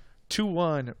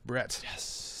 2-1, Brett.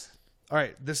 Yes. All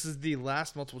right, this is the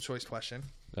last multiple choice question.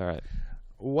 All right.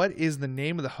 What is the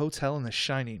name of the hotel in The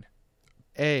Shining?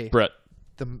 A. Brett.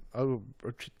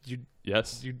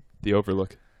 Yes. The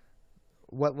Overlook.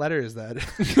 What letter is that?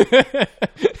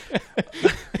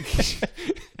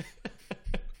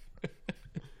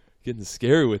 Getting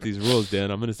scary with these rules,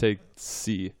 Dan. I'm going to take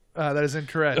C. That is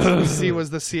incorrect. C was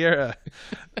the Sierra.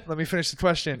 Let me finish the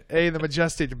question. A, the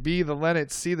Majestic. B, the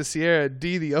Lennox. C, the Sierra.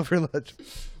 D, the Overlook.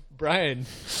 Brian,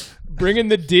 bring in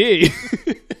the D.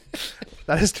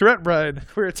 That is correct, Brian.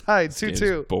 We're tied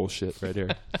 2-2. Bullshit right here.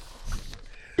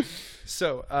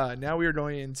 So now we are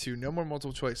going into no more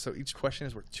multiple choice. So each question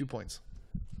is worth 2 points.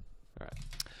 All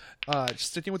right.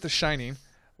 Sticking with The Shining,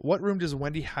 what room does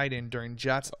Wendy hide in during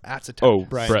Jack's attack? Oh,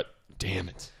 Brian. Brett. Damn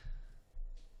it.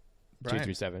 Brian.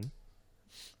 237.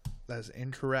 That is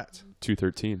incorrect.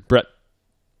 213. Brett.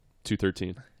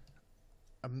 213.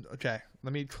 Okay,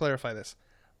 let me clarify this.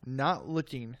 Not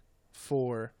looking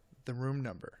for the room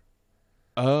number.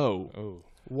 Oh.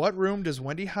 What room does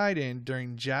Wendy hide in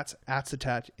during Jack's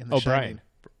attack in The Shining? Brian.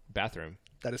 Bathroom.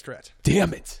 That is correct.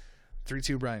 Damn it.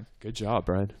 3-2, Brian. Good job,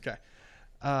 Brian. Okay.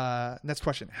 Next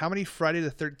question. How many Friday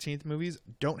the 13th movies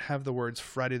don't have the words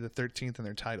Friday the 13th in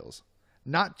their titles?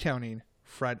 Not counting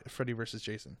Freddy versus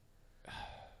Jason.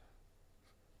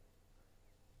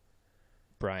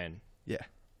 Brian. Yeah.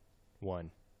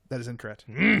 1. That is incorrect.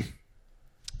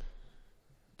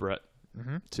 Brett.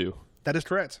 2. That is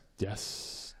correct.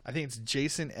 Yes. I think it's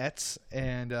Jason Etz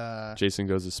and Jason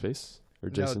Goes to Space? Or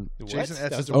Jason? No, Jason What? Etz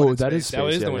That is the was- one Oh, in that space. is That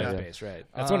was Space, the yeah, one yeah, in yeah. space, right?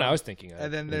 That's what I was thinking of.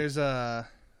 And then there's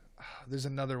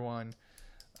another one.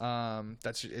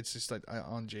 It's just like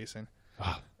on Jason.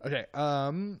 Okay.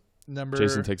 Number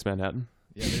Jason Takes Manhattan?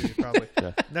 Yeah, there you probably.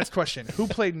 Yeah. Next question. Who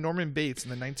played Norman Bates in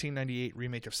the 1998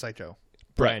 remake of Psycho?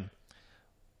 Brian.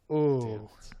 Oh.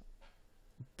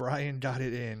 Brian got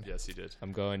it in. Yes, he did.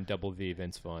 I'm going double V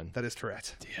Vince Vaughn. That is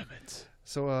correct. Damn it.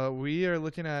 So we are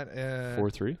looking at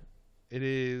 4-3? It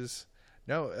is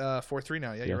 4-3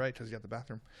 now. Yeah, Yeah. you're right because you got the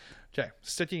bathroom. Okay,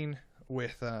 sticking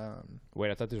with.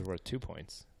 Wait, I thought these were worth 2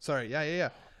 points. Sorry. Yeah.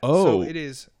 Oh. So it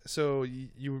is. So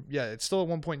it's still a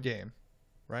 1 point game,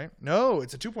 right? No,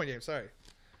 it's a 2 point game. Sorry,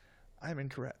 I'm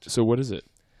incorrect. So what is it?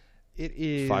 It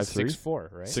is 5-3?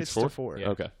 6-4, right? 6-4. Yeah.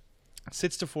 Okay.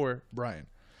 6-4. Brian.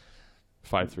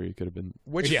 5-3 could have been.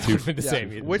 Which Yeah, it would have been the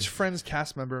same. either. Which Friends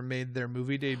cast member made their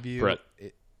movie debut? Brett.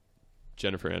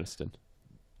 Jennifer Aniston.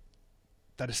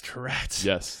 That is correct.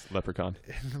 Yes. Leprechaun.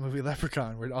 In the movie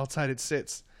Leprechaun, where all tied it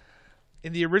sits.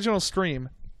 In the original Scream,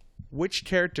 which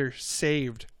character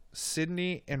saved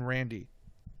Sydney and Randy?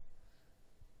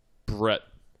 Brett.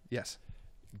 Yes,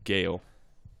 Gale.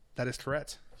 that is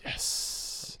correct.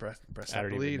 Yes. Brett I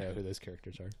don't the even lead. know who those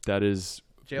characters are. That is.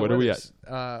 Gail What are we at?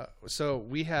 Weathers. So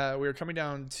we were coming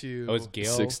down to. Oh, it's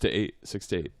Gale. 6-8.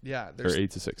 6-8. Yeah, Or there's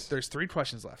 8-6. there's 3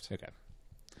 questions left, Okay.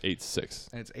 8-6.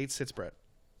 and it's 8-6, Brett.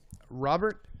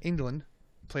 Robert Englund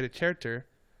played a character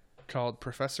called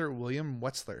Professor William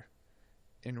Wetzler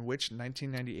in which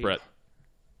 1998? Brett.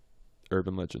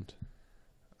 Urban Legend.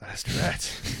 That's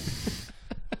correct.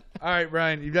 All right,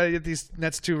 Brian, you got to get these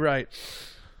next 2 right.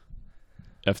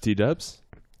 FT Dubs.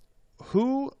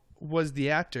 Who was the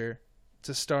actor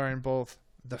to star in both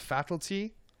The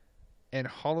Faculty and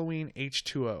Halloween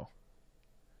H2O?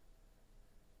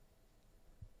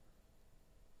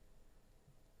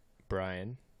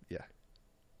 Brian. Yeah.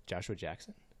 Joshua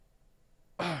Jackson.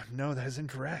 Oh, no, that is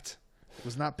incorrect. It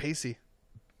was not Pacey.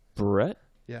 Brett.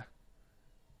 Yeah,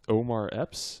 Omar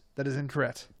Epps. that is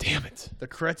incorrect. Damn it. The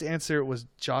correct answer was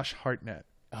Josh Hartnett.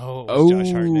 Oh, it was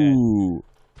Josh Hartnett. Ooh.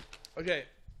 Okay,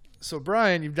 so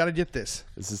Brian, you've got to get this.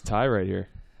 This is tie right here.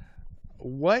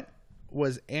 What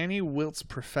was Annie Wilt's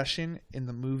profession in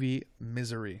the movie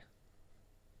Misery?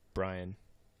 Brian.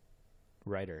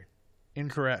 Writer.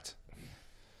 Incorrect.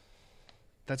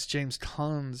 That's James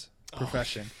Caan's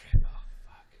profession.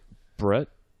 Brett.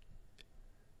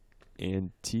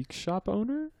 Antique shop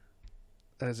owner?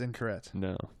 That is incorrect.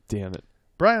 No. Damn it.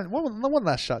 Brian, one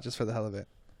last shot just for the hell of it.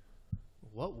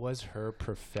 What was her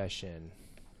profession?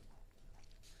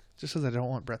 Just because I don't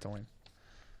want Brett to win.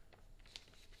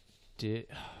 Did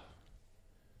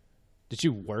she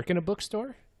work in a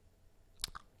bookstore?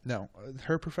 No,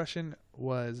 her profession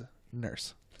was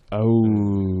nurse. Oh.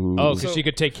 Oh, because So- she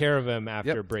could take care of him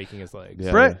after Yep. breaking his legs.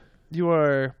 Yeah. Brett, you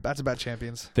are back-to-back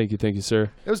champions. Thank you,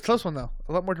 sir. It was a close one, though.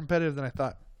 A lot more competitive than I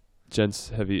thought. Gents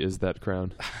heavy is that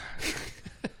crown.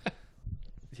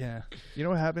 Yeah. You know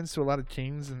what happens to a lot of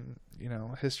kings in,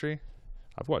 history?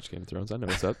 I've watched Game of Thrones. I know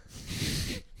what's up.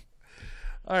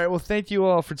 All right. Well, thank you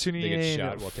all for tuning They get in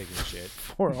shot while taking a shit.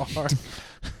 for our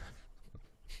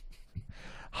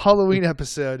Halloween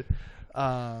episode.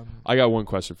 I got one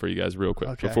question for you guys real quick.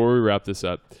 Okay. Before we wrap this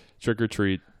up, trick or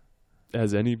treat,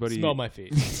 has anybody... Smell my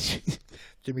feet.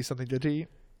 Give me something good to eat.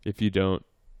 If you don't,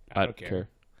 I don't care. care.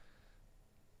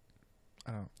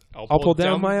 I don't. I'll pull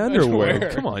down my underwear.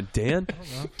 underwear. Come on, Dan.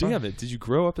 Damn it. Did you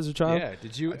grow up as a child? Yeah.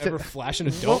 Did you ever flash an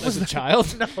adult as a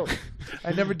child? No,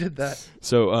 I never did that.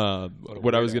 So,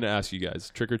 what I was weirdo. going to ask you guys,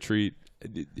 trick or treat,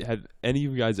 have any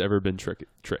of you guys ever been tricked?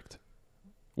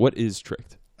 What is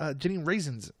tricked? Getting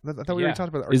raisins. I thought we Yeah. were talking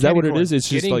about that. Or Is that candy what it corn. is? It's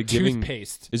just Getting like giving.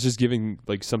 toothpaste. It's just giving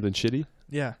like something shitty.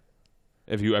 Yeah.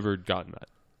 Have you ever gotten that?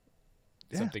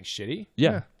 Yeah. Something shitty?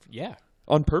 Yeah. Yeah.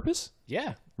 On purpose?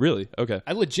 Yeah. Really? Okay.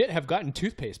 I legit have gotten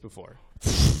toothpaste before.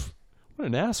 What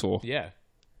an asshole. Yeah.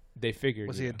 They figured.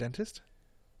 Was he a dentist?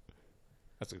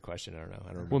 That's a good question. I don't know. I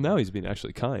don't remember. Well, now he's being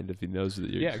actually kind if he knows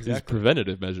that you're Yeah, these exactly.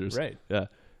 preventative measures. Right. Yeah.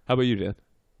 How about you, Dan?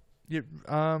 Yeah.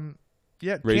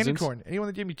 Yeah. Candy Raisins? corn. Anyone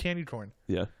that gave me candy corn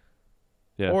Yeah.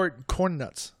 Yeah. or corn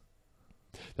nuts.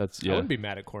 That's I yeah. wouldn't be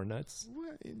mad at corn nuts.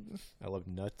 I love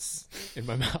nuts in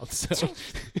my mouth. So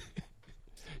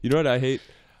You know what I hate?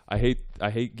 I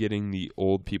hate getting the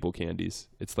old people candies.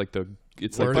 It's like the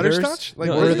Butterscotch? Like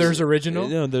No, Werther's original.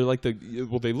 No, they're like they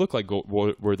look like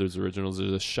Werther's originals.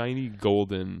 They're the shiny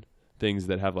golden things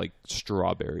that have like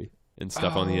strawberry and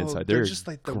stuff on the Oh, inside. they're They're just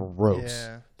like the- gross.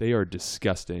 yeah. They are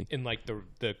disgusting. In like the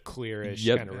clearish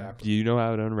Yep. kind of wrapper. You know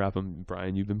how to unwrap them,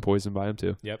 Brian. You've been poisoned by them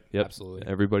too. Yep. Yep. Absolutely.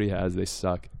 Everybody has. They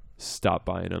suck. Stop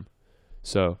buying them.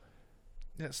 So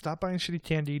Yeah. Stop buying shitty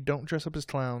candy. Don't dress up as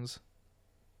clowns.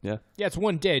 yeah. Yeah, it's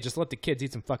one day. Just let the kids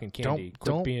eat some fucking candy. Quit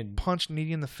Don't being. punch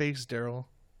Needy in the face, Daryl.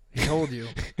 He told you.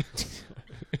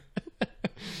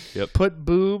 Yep. Put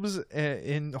boobs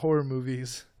in horror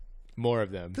movies. More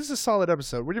of them. This is a solid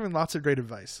episode. We're giving lots of great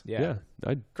advice. Yeah.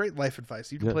 Great life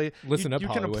advice. You can Yeah. play. Listen you, up, you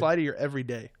can Hollywood. apply to your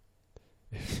everyday.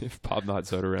 If Pop Not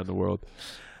Soda around the world.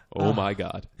 Oh my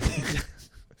God.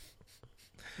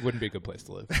 Wouldn't be a good place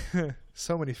to live.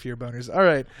 So many fear boners. All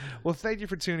right. Well, thank you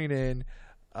for tuning in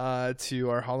to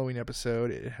our Halloween episode.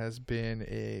 It has been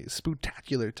a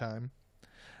spooktacular time.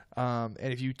 And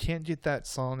if you can't get that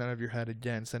song out of your head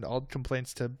again, send all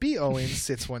complaints to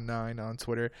BOwen619 on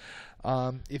Twitter.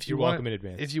 If you You're welcome in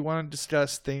advance. If you want to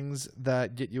discuss things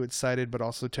that get you excited but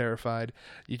also terrified,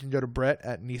 you can go to Brett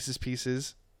at Niece's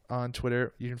Pieces on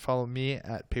Twitter. You can follow me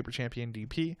at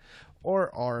PaperChampionDP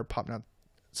or our Pop Not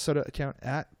Soda account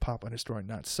at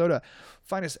pop_not_soda.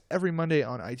 Find us every Monday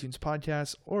on iTunes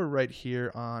Podcasts or right here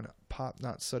on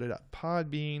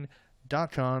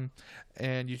popnotsoda.podbean.com,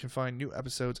 and you can find new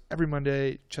episodes every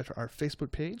Monday. Check our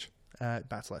Facebook page at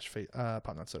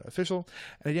 /PopNotSoda official.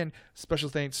 And again, special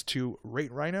thanks to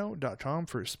RateRhino.com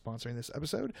for sponsoring this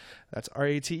episode. That's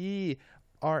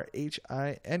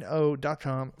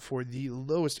RateRhino.com for the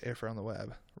lowest airfare on the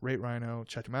web. Rate Rhino,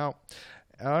 check them out.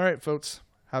 All right, folks,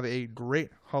 have a great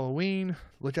Halloween.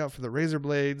 Look out for the razor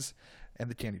blades and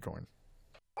the candy corn.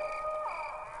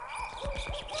 HALLOWEN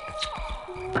spells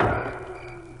Halloween.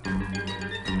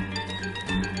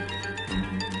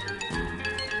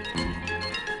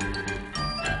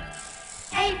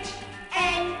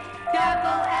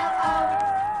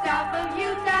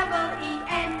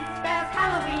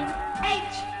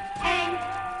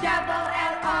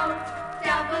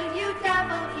 HALLOWEN